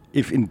that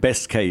if in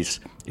best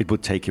case, it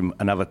would take him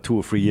another 2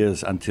 or 3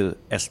 years until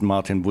Aston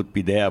Martin would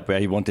be there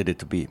where he wanted it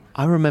to be.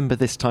 I remember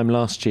this time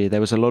last year,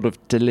 there was a lot of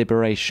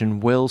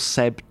deliberation. Will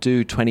Seb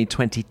do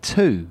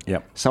 2022? Yeah.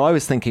 So I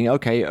was thinking,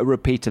 okay, a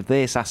repeat of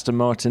this, Aston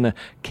Martin are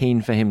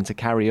keen for him to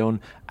carry on,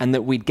 and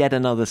that we'd get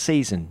another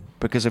season.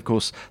 Because, of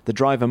course, the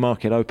driver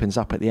market opens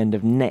up at the end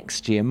of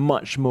next year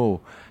much more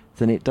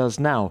than it does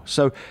now.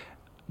 So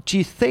do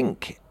you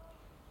think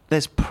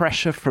there's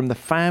pressure from the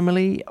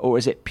family, or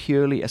is it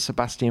purely a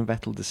Sebastian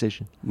Vettel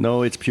decision?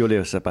 No, it's purely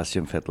a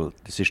Sebastian Vettel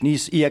decision.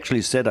 He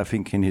actually said, I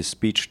think, in his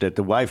speech that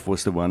the wife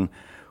was the one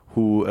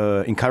who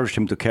encouraged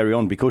him to carry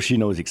on, because she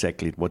knows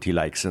exactly what he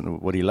likes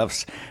and what he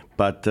loves.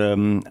 But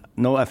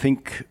no, I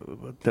think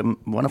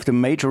one of the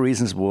major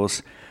reasons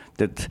was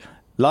that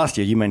last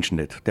year, you mentioned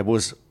it, there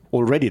was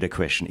already the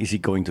question, is he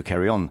going to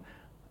carry on?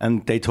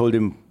 And they told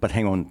him, but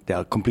hang on, there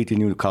are completely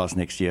new cars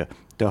next year.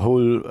 The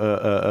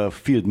whole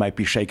field might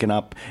be shaken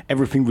up.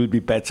 Everything will be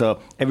better.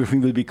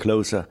 Everything will be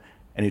closer.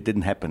 and it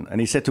didn't happen. And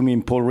he said to me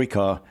in Paul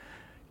Ricard,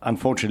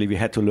 unfortunately, we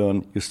had to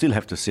learn, you still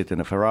have to sit in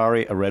a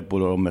Ferrari, a Red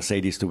Bull or a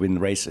Mercedes to win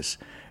races.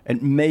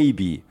 And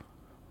maybe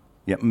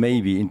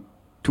in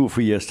 2 or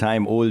 3 years'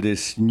 time, all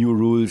these new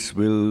rules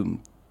will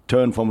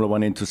turn Formula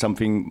One into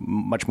something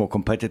much more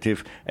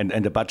competitive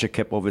and a budget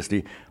cap,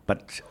 obviously.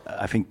 But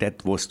I think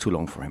that was too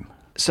long for him.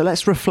 So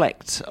let's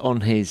reflect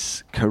on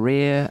his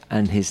career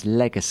and his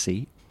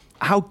legacy.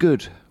 How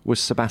good was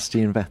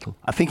Sebastian Vettel?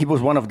 I think he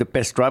was one of the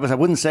best drivers. I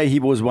wouldn't say he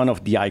was one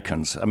of the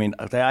icons. I mean,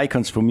 the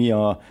icons for me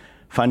are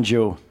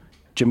Fangio,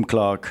 Jim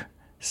Clark,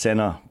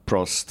 Senna,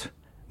 Prost,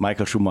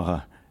 Michael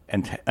Schumacher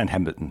and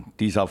Hamilton.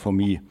 These are for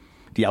me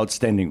the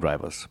outstanding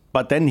drivers.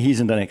 But then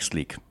he's in the next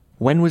league.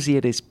 When was he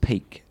at his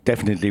peak?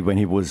 Definitely when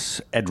he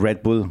was at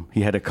Red Bull.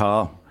 He had a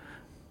car,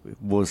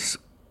 was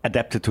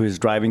adapted to his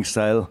driving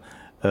style.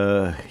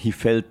 He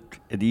felt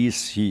at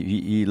ease.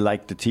 He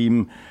liked the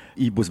team.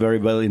 He was very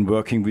well in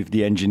working with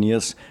the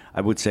engineers.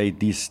 I would say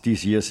these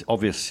years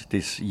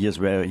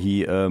where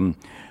he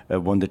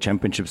won the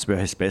championships were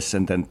his best,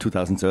 and then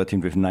 2013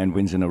 with 9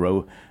 wins in a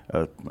row.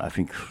 I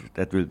think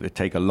that will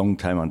take a long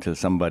time until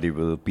somebody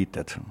will beat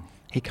that.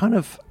 He kind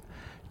of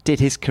did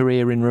his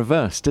career in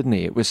reverse, didn't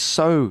he? It was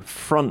so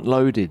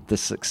front-loaded, the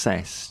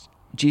success.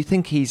 Do you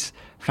think he's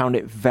found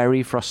it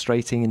very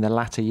frustrating in the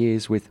latter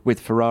years with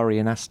Ferrari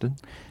and Aston?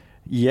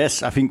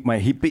 Yes, I think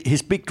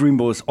his big dream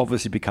was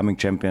obviously becoming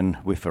champion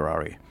with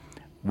Ferrari.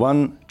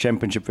 1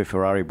 championship with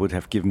Ferrari would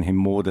have given him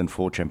more than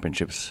 4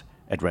 championships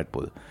at Red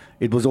Bull.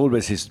 It was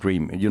always his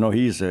dream. You know,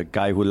 he's a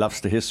guy who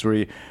loves the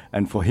history,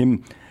 and for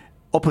him,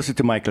 opposite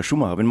to Michael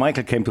Schumacher, when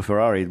Michael came to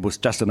Ferrari, it was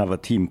just another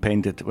team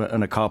painted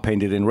and a car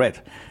painted in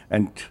red.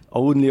 And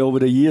only over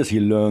the years he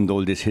learned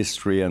all this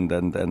history and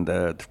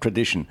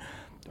tradition.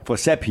 For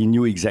Seb, he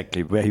knew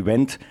exactly where he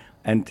went,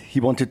 and he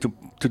wanted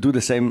to do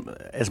the same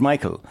as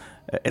Michael,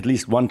 at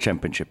least 1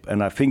 championship.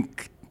 And I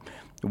think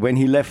when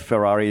he left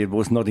Ferrari, it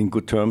was not in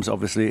good terms,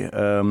 obviously.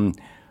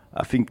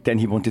 I think then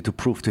he wanted to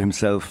prove to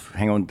himself,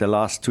 hang on, the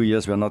last 2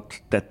 years were not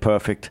that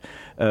perfect.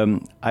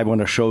 I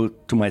want to show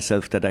to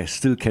myself that I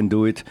still can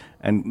do it,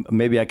 and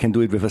maybe I can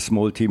do it with a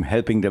small team,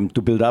 helping them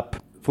to build up.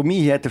 For me,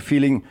 he had the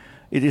feeling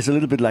it is a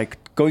little bit like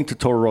going to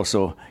Toro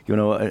Rosso, you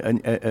know,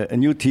 a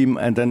new team,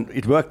 and then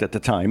it worked at the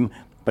time,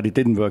 but it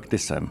didn't work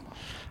this time.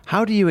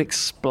 How do you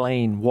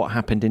explain what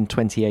happened in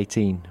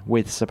 2018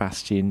 with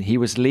Sebastian? He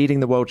was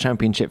leading the World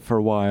Championship for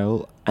a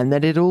while, and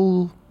then it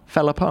all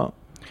fell apart.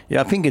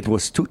 Yeah, I think it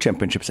was 2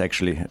 championships,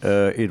 actually.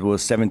 It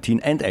was 17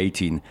 and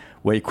 18,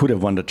 where he could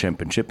have won the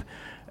championship.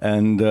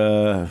 And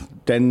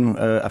then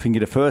I think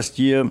in the first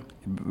year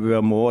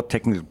were more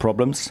technical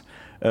problems,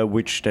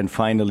 which then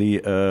finally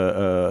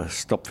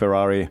stopped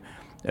Ferrari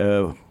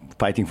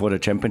fighting for the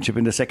championship.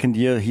 In the second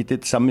year, he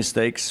did some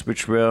mistakes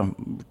which were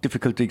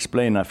difficult to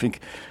explain. I think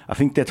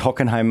that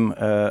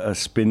Hockenheim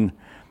spin,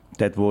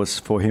 that was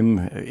for him,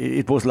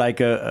 it was like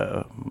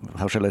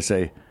how shall I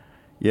say?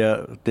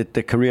 Yeah,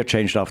 the career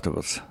changed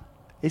afterwards.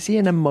 Is he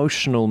an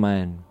emotional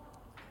man?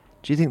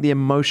 Do you think the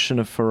emotion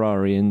of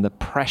Ferrari and the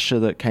pressure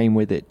that came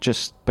with it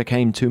just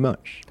became too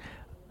much?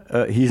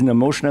 He's an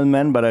emotional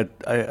man, but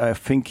I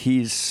think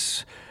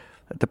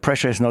the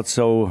pressure is not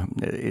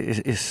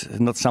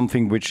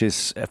something which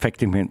is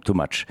affecting him too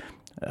much.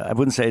 I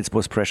wouldn't say it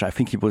was pressure. I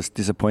think he was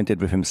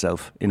disappointed with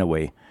himself in a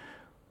way.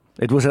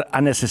 It was an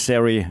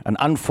unnecessary, an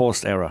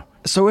unforced error.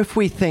 So if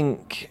we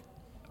think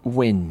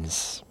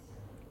wins,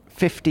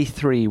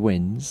 53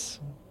 wins,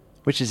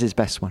 which is his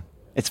best one?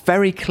 It's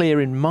very clear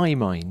in my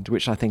mind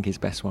which I think his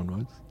best one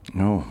was.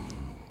 No,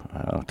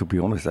 to be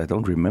honest, I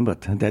don't remember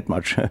that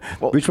much.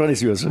 Well, which one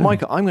is yours?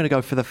 Michael, I'm going to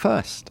go for the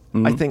first.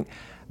 Mm-hmm. I think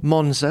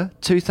Monza,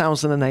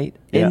 2008,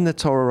 in the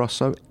Toro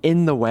Rosso,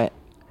 in the wet.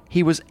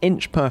 He was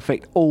inch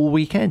perfect all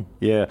weekend.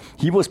 Yeah,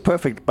 he was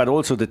perfect, but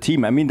also the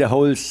team. I mean, the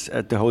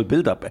whole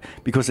build-up,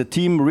 because the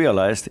team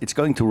realized it's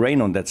going to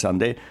rain on that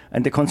Sunday,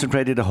 and they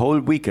concentrated the whole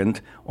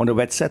weekend on the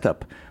wet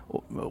setup.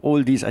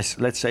 All these,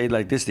 let's say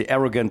like this, the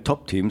arrogant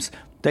top teams,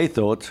 they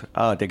thought,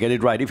 they get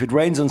it right. If it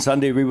rains on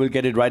Sunday, we will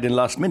get it right in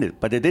last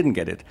minute. But they didn't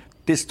get it.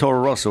 This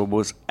Toro Rosso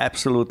was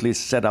absolutely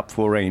set up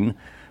for rain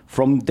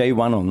from day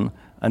one on,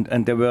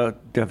 and they were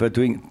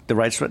doing the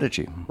right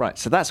strategy. Right,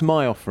 so that's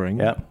my offering.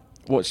 Yeah.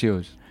 What's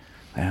yours?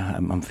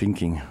 I'm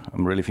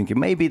really thinking.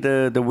 Maybe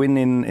the win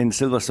in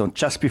Silverstone,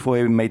 just before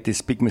he made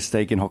this big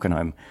mistake in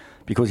Hockenheim,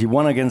 because he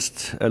won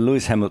against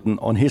Lewis Hamilton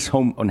on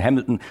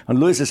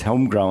Lewis's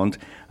home ground,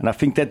 and I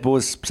think that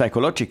was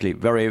psychologically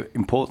very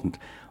important,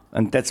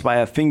 and that's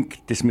why I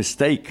think this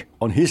mistake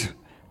on his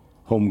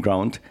home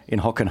ground in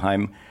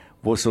Hockenheim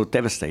was so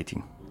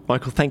devastating.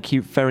 Michael, thank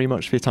you very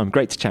much for your time.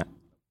 Great to chat.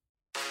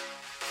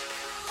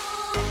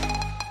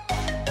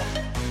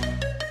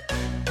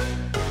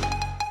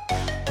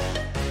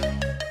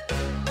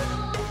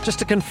 Just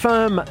to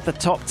confirm the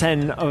top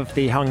 10 of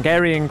the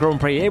Hungarian Grand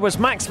Prix, it was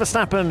Max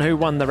Verstappen who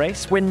won the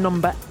race, win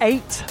number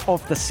 8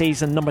 of the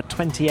season, number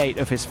 28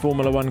 of his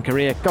Formula One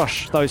career.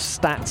 Gosh, those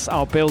stats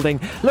are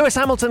building. Lewis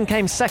Hamilton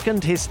came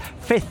second, his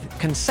 5th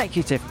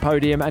consecutive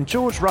podium, and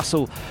George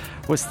Russell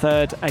was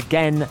third,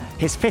 again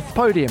his fifth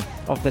podium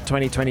of the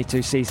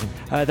 2022 season.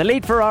 The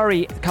lead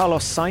Ferrari,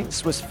 Carlos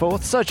Sainz, was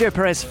fourth, Sergio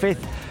Perez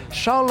fifth,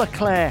 Charles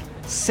Leclerc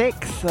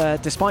sixth,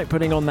 despite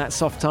putting on that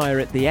soft tyre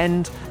at the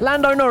end.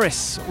 Lando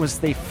Norris was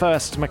the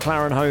first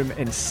McLaren home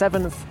in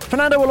seventh,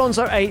 Fernando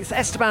Alonso eighth,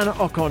 Esteban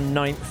Ocon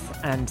ninth,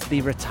 and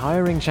the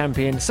retiring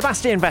champion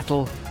Sebastian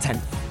Vettel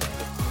 10th.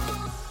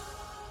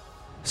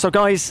 So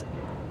guys,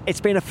 it's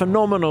been a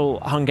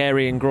phenomenal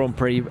Hungarian Grand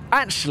Prix.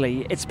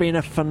 Actually, it's been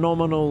a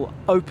phenomenal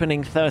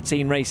opening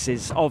 13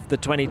 races of the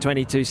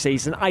 2022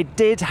 season. I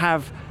did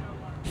have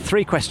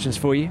 3 questions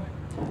for you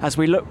as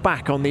we look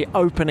back on the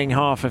opening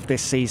half of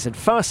this season.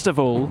 First of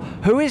all,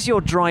 who is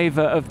your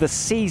driver of the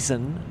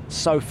season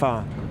so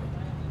far?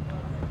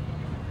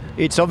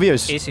 It's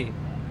obvious. Easy.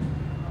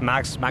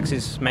 Max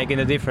is making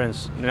a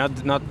difference.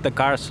 Not the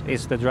cars,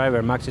 it's the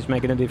driver. Max is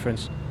making a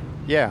difference.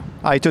 Yeah,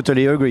 I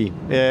totally agree.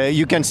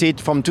 You can see it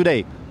from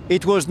today.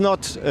 It was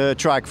not a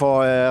track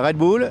for Red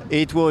Bull.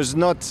 It was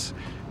not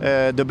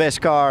the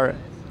best car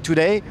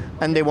today,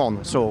 and they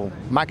won. So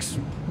Max,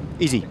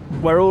 easy.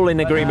 We're all in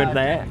agreement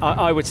there.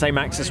 I would say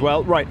Max as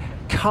well. Right,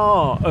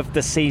 car of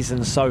the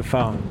season so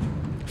far?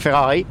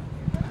 Ferrari.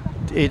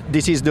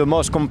 This is the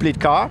most complete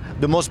car,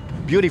 the most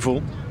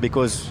beautiful,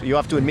 because you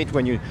have to admit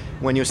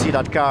when you see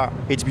that car,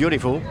 it's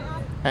beautiful,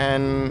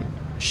 and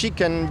she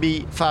can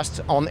be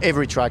fast on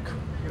every track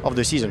of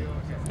the season.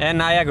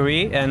 And I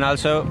agree, and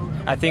also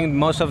I think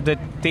most of the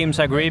teams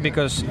agree,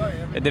 because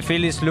the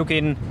field is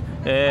looking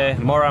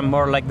more and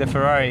more like the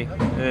Ferrari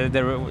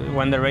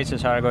when the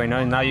races are going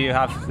on. Now you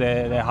have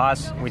the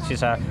Haas, which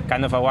is a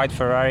kind of a white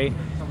Ferrari.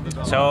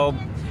 So,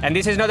 and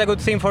this is not a good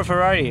thing for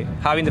Ferrari.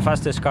 Having the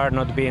fastest car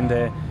not being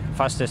the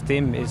fastest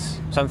team is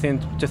something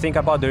to think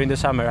about during the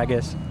summer, I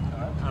guess.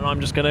 And I'm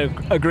just going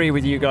to agree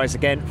with you guys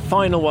again.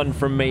 Final one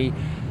from me.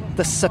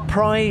 The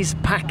surprise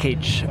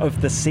package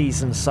of the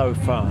season so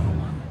far?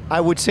 I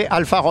would say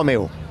Alfa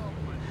Romeo,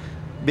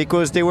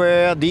 because they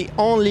were the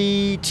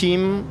only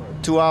team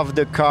to have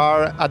the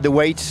car at the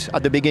weight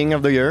at the beginning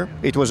of the year.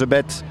 It was a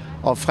bet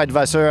of Fred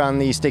Vasseur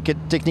and his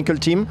technical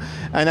team.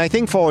 And I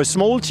think for a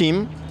small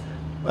team,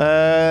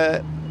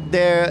 they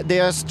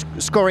are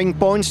scoring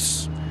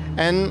points,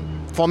 and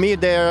for me,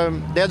 they're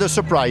the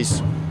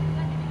surprise.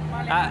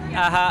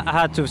 I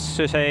had to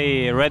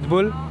say Red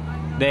Bull.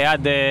 They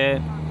had a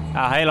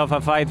hell of a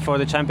fight for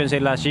the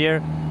championship last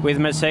year with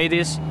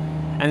Mercedes,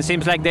 and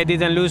seems like they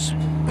didn't lose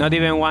not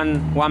even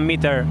one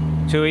meter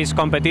to his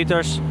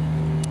competitors.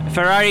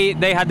 Ferrari,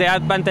 they had the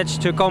advantage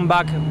to come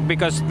back,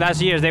 because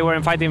last year they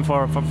weren't fighting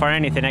for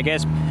anything, I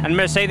guess. And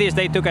Mercedes,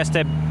 they took a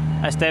step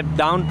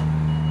down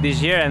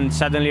this year, and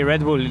suddenly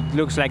Red Bull, it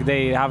looks like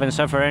they haven't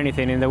suffered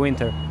anything in the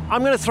winter.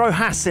 I'm going to throw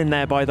Haas in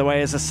there, by the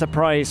way, as a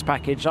surprise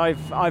package.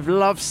 I've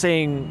loved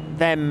seeing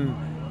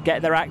them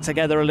get their act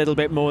together a little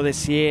bit more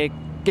this year,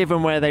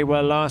 given where they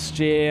were last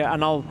year.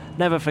 And I'll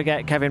never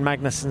forget Kevin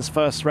Magnussen's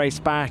first race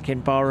back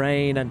in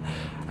Bahrain,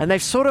 and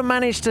they've sort of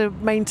managed to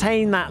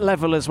maintain that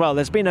level as well.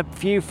 There's been a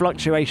few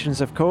fluctuations,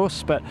 of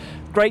course, but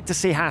great to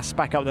see Haas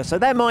back up there. So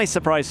they're my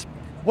surprise.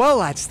 Well,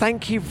 lads,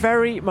 thank you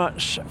very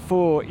much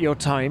for your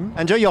time.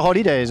 Enjoy your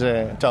holidays,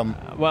 Tom.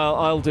 Well,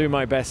 I'll do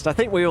my best. I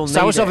think we all need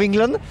South of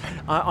England?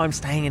 I'm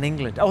staying in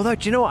England. Although,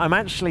 do you know what? I'm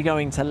actually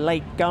going to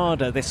Lake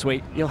Garda this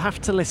week. You'll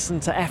have to listen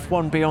to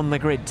F1 Beyond the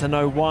Grid to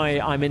know why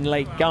I'm in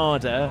Lake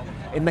Garda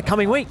in the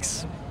coming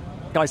weeks.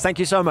 Guys, thank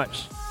you so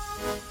much.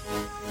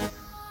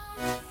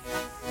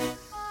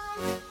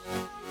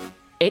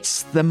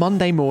 It's the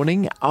Monday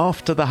morning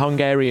after the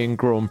Hungarian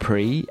Grand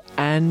Prix,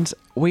 and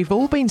we've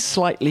all been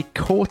slightly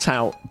caught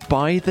out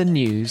by the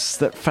news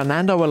that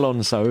Fernando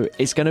Alonso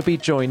is going to be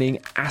joining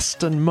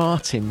Aston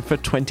Martin for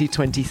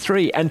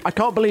 2023. And I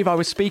can't believe I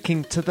was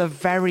speaking to the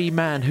very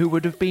man who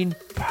would have been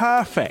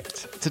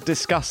perfect to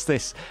discuss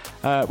this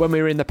when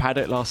we were in the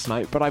paddock last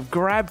night. But I've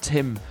grabbed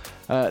him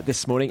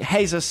this morning.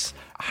 Jesus,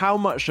 how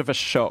much of a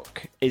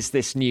shock is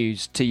this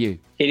news to you?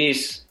 It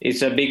is.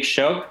 It's a big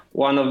shock.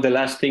 One of the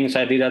last things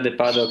I did at the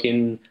paddock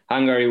in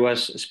Hungary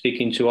was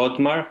speaking to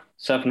Otmar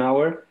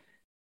Szafnauer.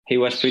 He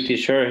was pretty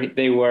sure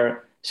they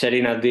were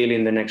setting a deal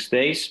in the next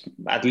days.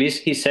 At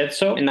least he said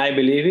so, and I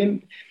believe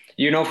him.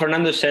 You know,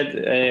 Fernando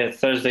said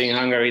Thursday in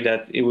Hungary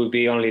that it would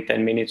be only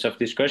 10 minutes of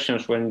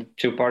discussions when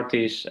two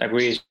parties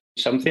agree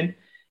something.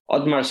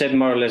 Otmar said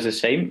more or less the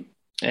same,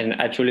 and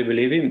I truly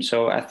believe him.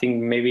 So I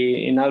think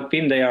maybe in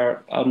Alpine they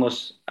are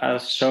almost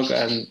as shocked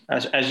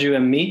as you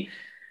and me.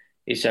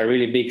 It's a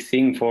really big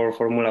thing for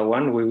Formula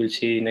One. We will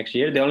see next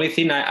year. The only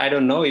thing I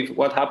don't know if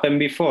what happened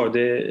before,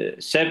 the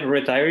Seb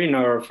retiring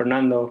or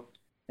Fernando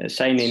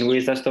signing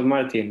with Aston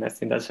Martin. I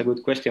think that's a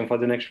good question for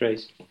the next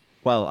race.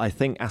 Well, I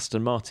think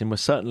Aston Martin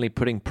was certainly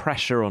putting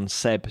pressure on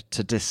Seb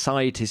to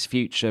decide his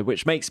future,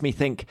 which makes me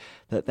think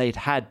that they'd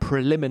had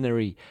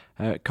preliminary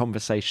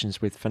conversations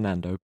with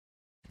Fernando.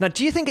 Now,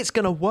 do you think it's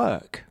going to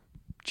work?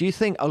 Do you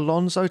think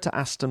Alonso to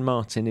Aston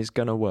Martin is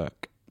going to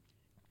work?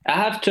 I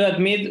have to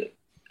admit,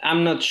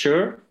 I'm not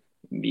sure.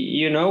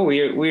 You know,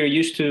 we're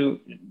used to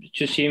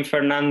seeing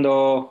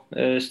Fernando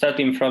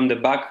starting from the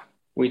back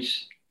with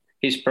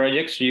his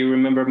projects. You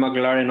remember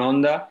McLaren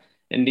Honda.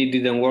 and it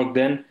didn't work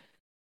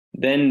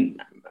then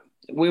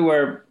we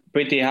were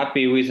pretty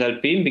happy with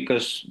Alpine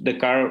because the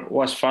car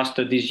was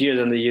faster this year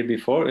than the year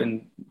before,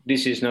 and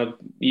this is not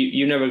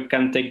you never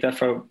can take that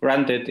for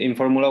granted in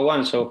Formula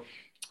One. So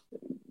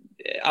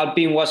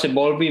Alpine was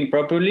evolving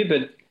properly,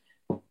 but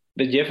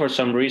yeah, for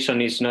some reason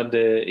it's not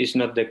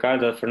the car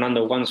that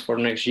Fernando wants for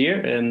next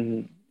year,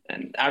 and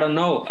I don't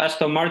know.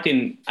 Aston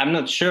Martin, I'm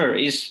not sure.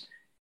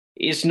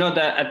 It's not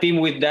a team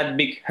with that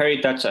big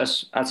heritage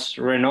as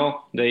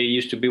Renault. They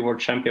used to be world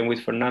champion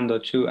with Fernando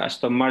too.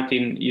 Aston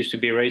Martin used to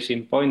be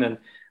Racing Point and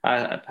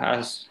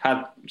has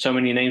had so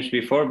many names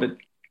before, but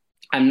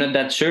I'm not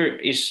that sure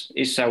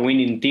it's a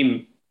winning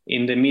team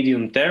in the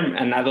medium term.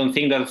 And I don't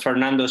think that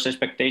Fernando's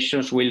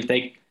expectations will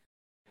take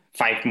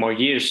 5 more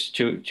years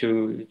to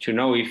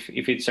know if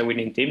it's a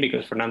winning team,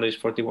 because Fernando is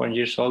 41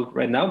 years old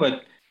right now.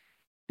 But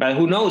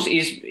who knows?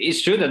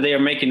 It's true that they are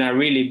making a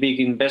really big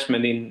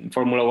investment in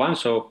Formula One,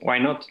 so why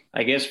not?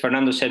 I guess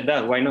Fernando said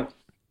that. Why not?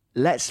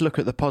 Let's look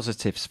at the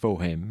positives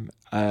for him.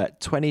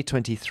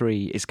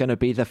 2023 is going to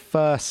be the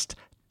first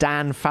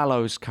Dan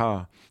Fallows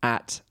car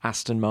at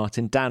Aston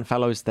Martin. Dan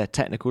Fallows, their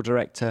technical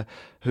director,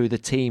 who the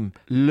team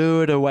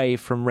lured away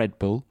from Red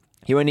Bull.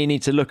 You only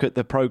need to look at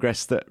the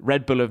progress that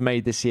Red Bull have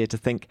made this year to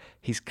think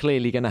he's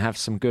clearly going to have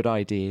some good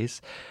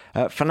ideas.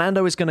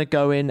 Fernando is going to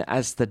go in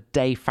as the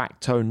de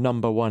facto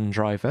number 1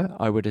 driver,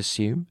 I would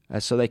assume,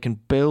 so they can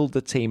build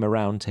the team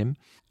around him.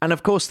 And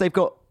of course, they've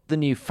got the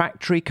new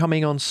factory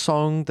coming on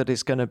Song that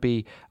is going to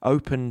be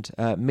opened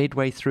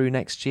midway through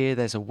next year.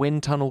 There's a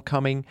wind tunnel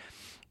coming.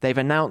 They've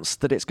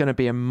announced that it's going to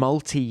be a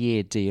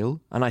multi-year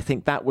deal, and I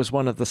think that was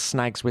one of the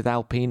snags with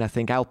Alpine. I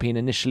think Alpine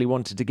initially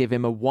wanted to give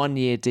him a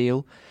 1-year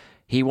deal.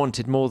 He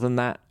wanted more than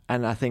that,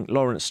 and I think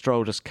Lawrence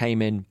Stroll just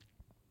came in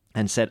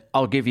and said,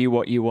 I'll give you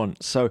what you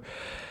want. So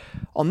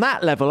on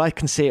that level, I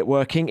can see it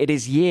working. It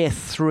is year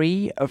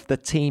 3 of the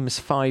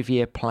team's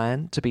 5-year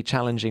plan to be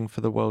challenging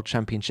for the World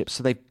Championship,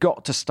 so they've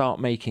got to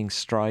start making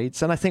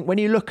strides. And I think when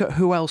you look at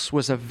who else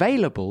was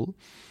available,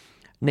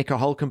 Nico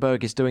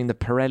Hülkenberg is doing the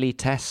Pirelli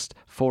test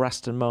for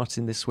Aston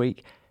Martin this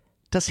week.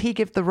 Does he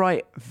give the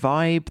right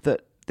vibe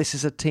that this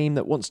is a team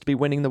that wants to be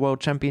winning the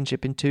World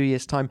Championship in 2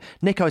 years' time?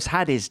 Nico's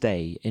had his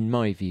day, in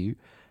my view.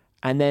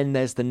 And then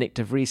there's the Nick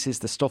de Vries's,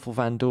 the Stoffel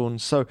van Dorn.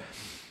 So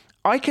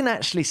I can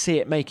actually see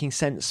it making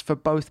sense for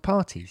both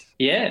parties.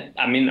 Yeah,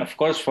 I mean, of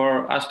course,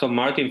 for Aston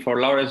Martin, for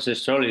Lawrence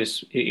Stroll,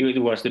 it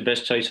was the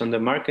best choice on the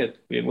market.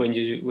 When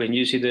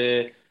you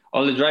see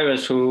all the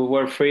drivers who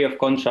were free of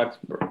contract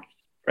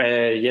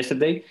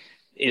yesterday,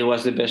 it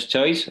was the best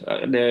choice.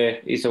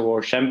 He's a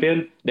world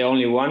champion, the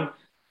only one.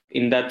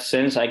 In that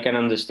sense, I can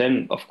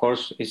understand. Of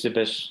course, it's the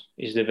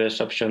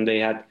best option they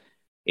had.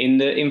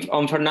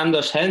 On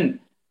Fernando's hand,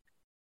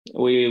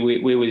 we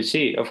will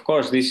see. Of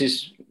course,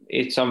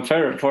 it's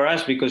unfair for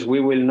us because we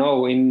will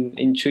know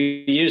in 2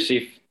 years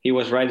if he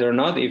was right or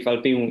not. If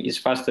Alpine is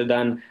faster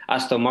than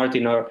Aston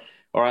Martin or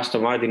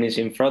Aston Martin is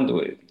in front,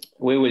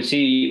 we will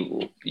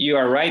see. You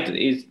are right.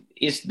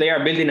 They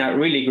are building a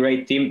really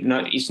great team.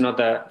 It's not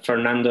a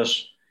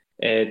Fernando's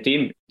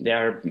team. They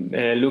are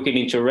looking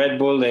into Red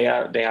Bull. They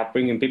are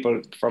bringing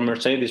people from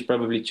Mercedes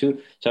probably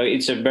too. So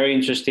it's a very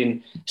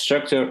interesting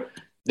structure.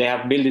 They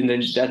have built in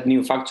that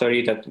new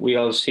factory that we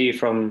all see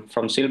from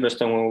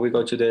Silverstone when we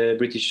go to the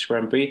British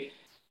Grand Prix,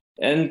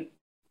 and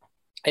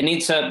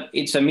it's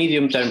a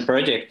medium-term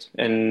project.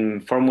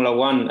 And Formula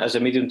One as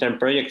a medium-term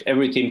project,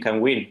 every team can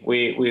win.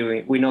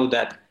 We know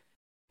that.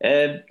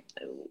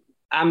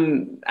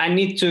 I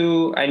need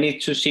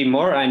to see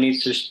more. I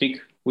need to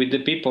speak with the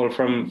people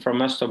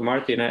from Aston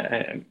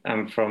Martin.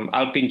 I'm from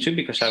Alpine too,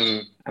 because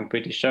I'm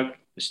pretty shocked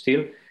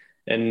still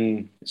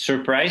and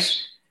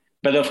surprised.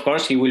 But of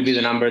course, he will be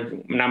the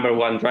number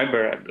 1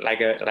 driver,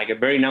 like a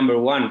very number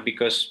 1,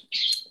 because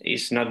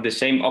it's not the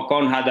same.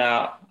 Ocon had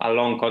a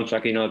long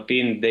contract in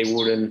Alpine. They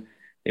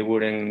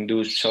wouldn't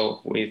do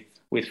so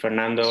with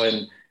Fernando,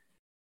 and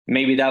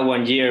maybe that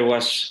 1 year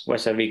was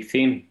a big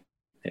thing.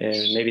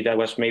 Maybe that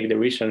was the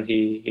reason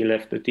he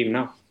left the team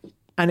now.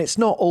 And it's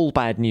not all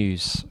bad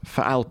news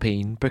for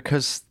Alpine,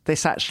 because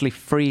this actually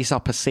frees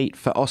up a seat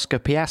for Oscar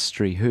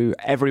Piastri, who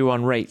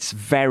everyone rates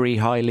very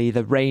highly,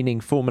 the reigning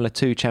Formula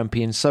 2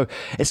 champion. So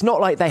it's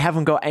not like they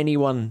haven't got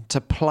anyone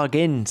to plug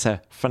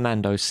into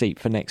Fernando's seat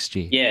for next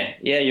year.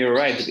 Yeah, you're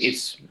right.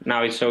 It's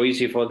so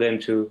easy for them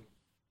to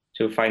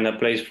find a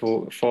place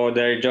for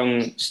their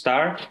young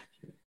star.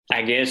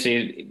 I guess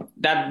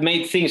that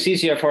made things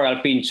easier for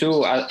Alpine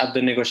too at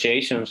the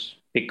negotiations,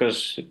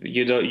 because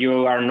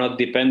you are not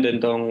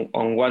dependent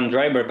on one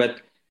driver.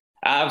 But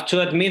I have to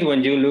admit,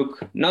 when you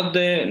look not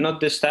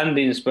the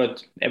standings,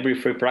 but every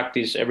free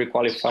practice, every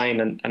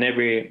qualifying, and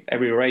every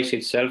race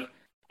itself,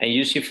 and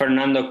you see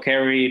Fernando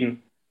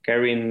carrying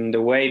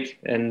the weight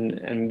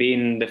and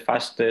being the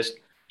fastest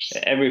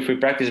every free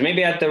practice.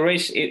 Maybe at the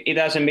race it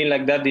hasn't been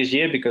like that this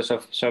year because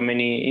of so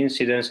many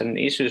incidents and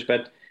issues,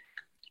 but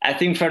I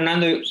think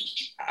Fernando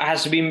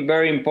has been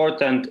very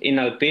important in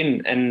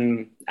Alpine,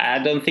 and I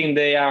don't think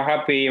they are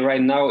happy right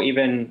now,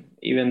 even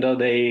though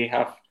they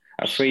have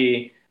a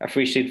free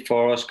seat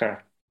for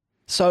Oscar.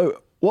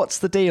 So What's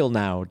the deal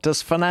now?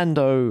 Does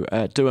Fernando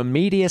do a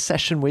media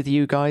session with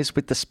you guys,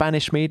 with the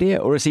Spanish media,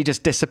 or has he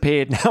just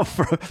disappeared now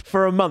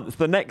for a month?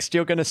 The next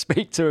you're going to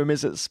speak to him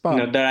is at Spa.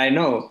 Not that I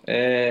know.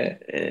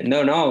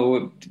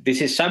 No.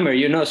 This is summer.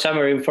 You know,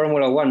 summer in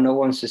Formula One, no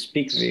one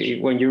speaks.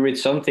 When you read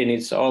something,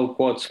 it's all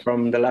quotes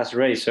from the last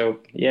race. So,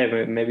 yeah,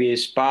 maybe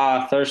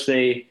Spa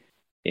Thursday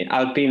in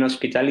Alpine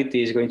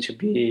hospitality is going to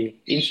be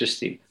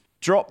interesting.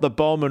 Drop the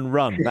bomb and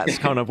run. That's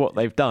kind of what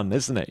they've done,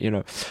 isn't it? You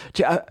know,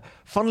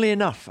 funnily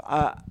enough,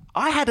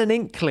 I had an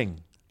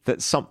inkling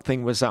that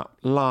something was up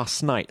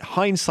last night.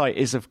 Hindsight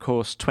is, of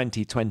course,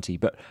 2020.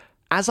 But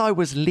as I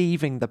was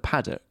leaving the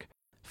paddock,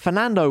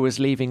 Fernando was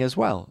leaving as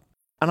well.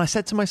 And I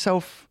said to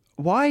myself,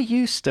 why are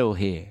you still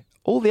here?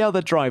 All the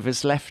other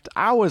drivers left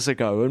hours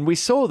ago, and we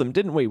saw them,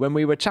 didn't we? When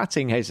we were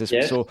chatting, Jesus,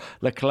 yes. We saw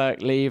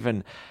Leclerc leave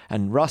and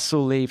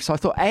Russell leave. So I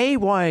thought, A,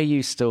 why are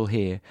you still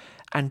here?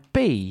 And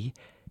B,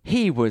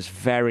 he was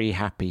very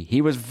happy.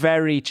 He was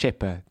very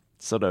chipper,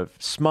 sort of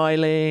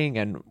smiling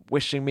and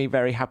wishing me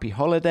very happy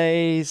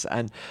holidays.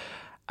 And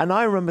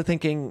I remember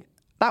thinking,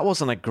 that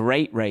wasn't a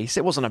great race.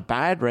 It wasn't a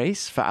bad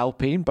race for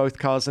Alpine, both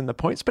cars in the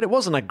points, but it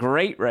wasn't a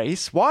great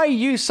race. Why are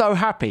you so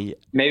happy?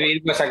 Maybe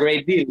it was a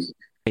great deal.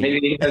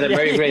 Maybe it was a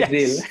very great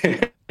deal.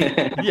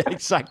 Yeah,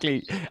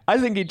 exactly. I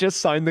think he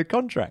just signed the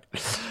contract.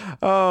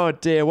 Oh,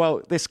 dear.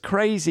 Well, this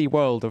crazy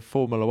world of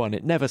Formula One,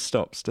 it never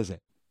stops, does it?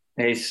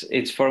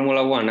 It's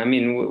Formula One. I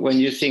mean, when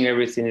you think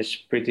everything is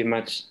pretty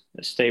much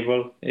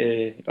stable,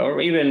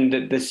 or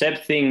even the Seb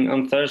thing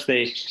on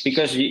Thursday,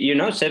 because you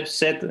know Seb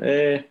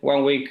said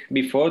 1 week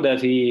before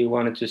that he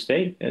wanted to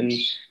stay, and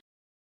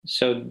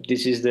so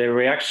this is the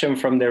reaction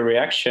from the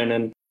reaction.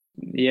 And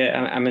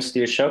yeah, I'm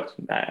still shocked.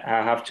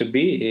 I have to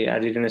be. I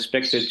didn't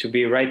expect it to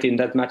be writing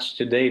that much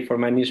today for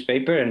my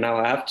newspaper, and now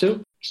I have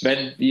to.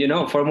 But you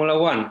know, Formula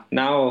One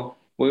now.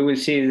 We will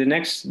see the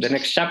next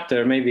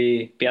chapter,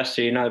 maybe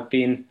Piastri in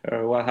Alpine,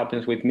 or what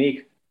happens with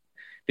Mick.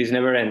 This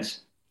never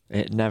ends.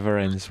 It never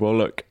ends. Well,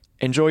 look,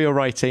 enjoy your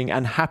writing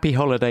and happy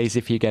holidays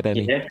if you get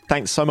any. Yeah.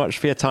 Thanks so much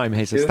for your time,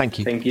 Jesus. Thank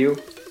you. Thank you.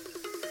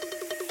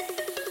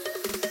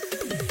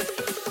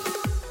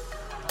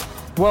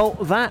 Well,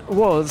 that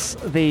was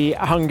the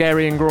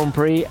Hungarian Grand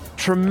Prix.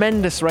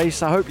 Tremendous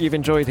race. I hope you've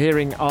enjoyed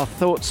hearing our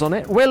thoughts on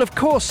it. We'll, of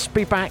course,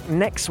 be back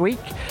next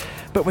week.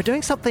 But we're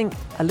doing something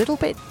a little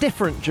bit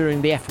different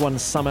during the F1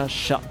 summer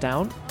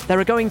shutdown. There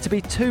are going to be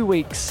 2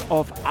 weeks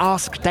of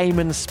Ask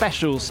Damon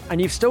specials,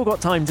 and you've still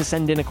got time to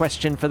send in a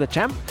question for the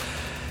champ.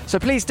 So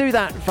please do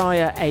that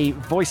via a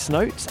voice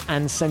note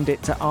and send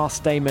it to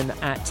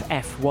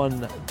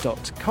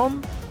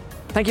askdamon@f1.com.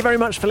 Thank you very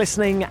much for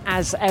listening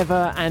as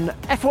ever, and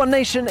F1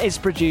 Nation is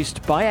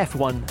produced by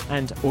F1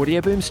 and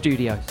Audioboom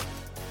Studios.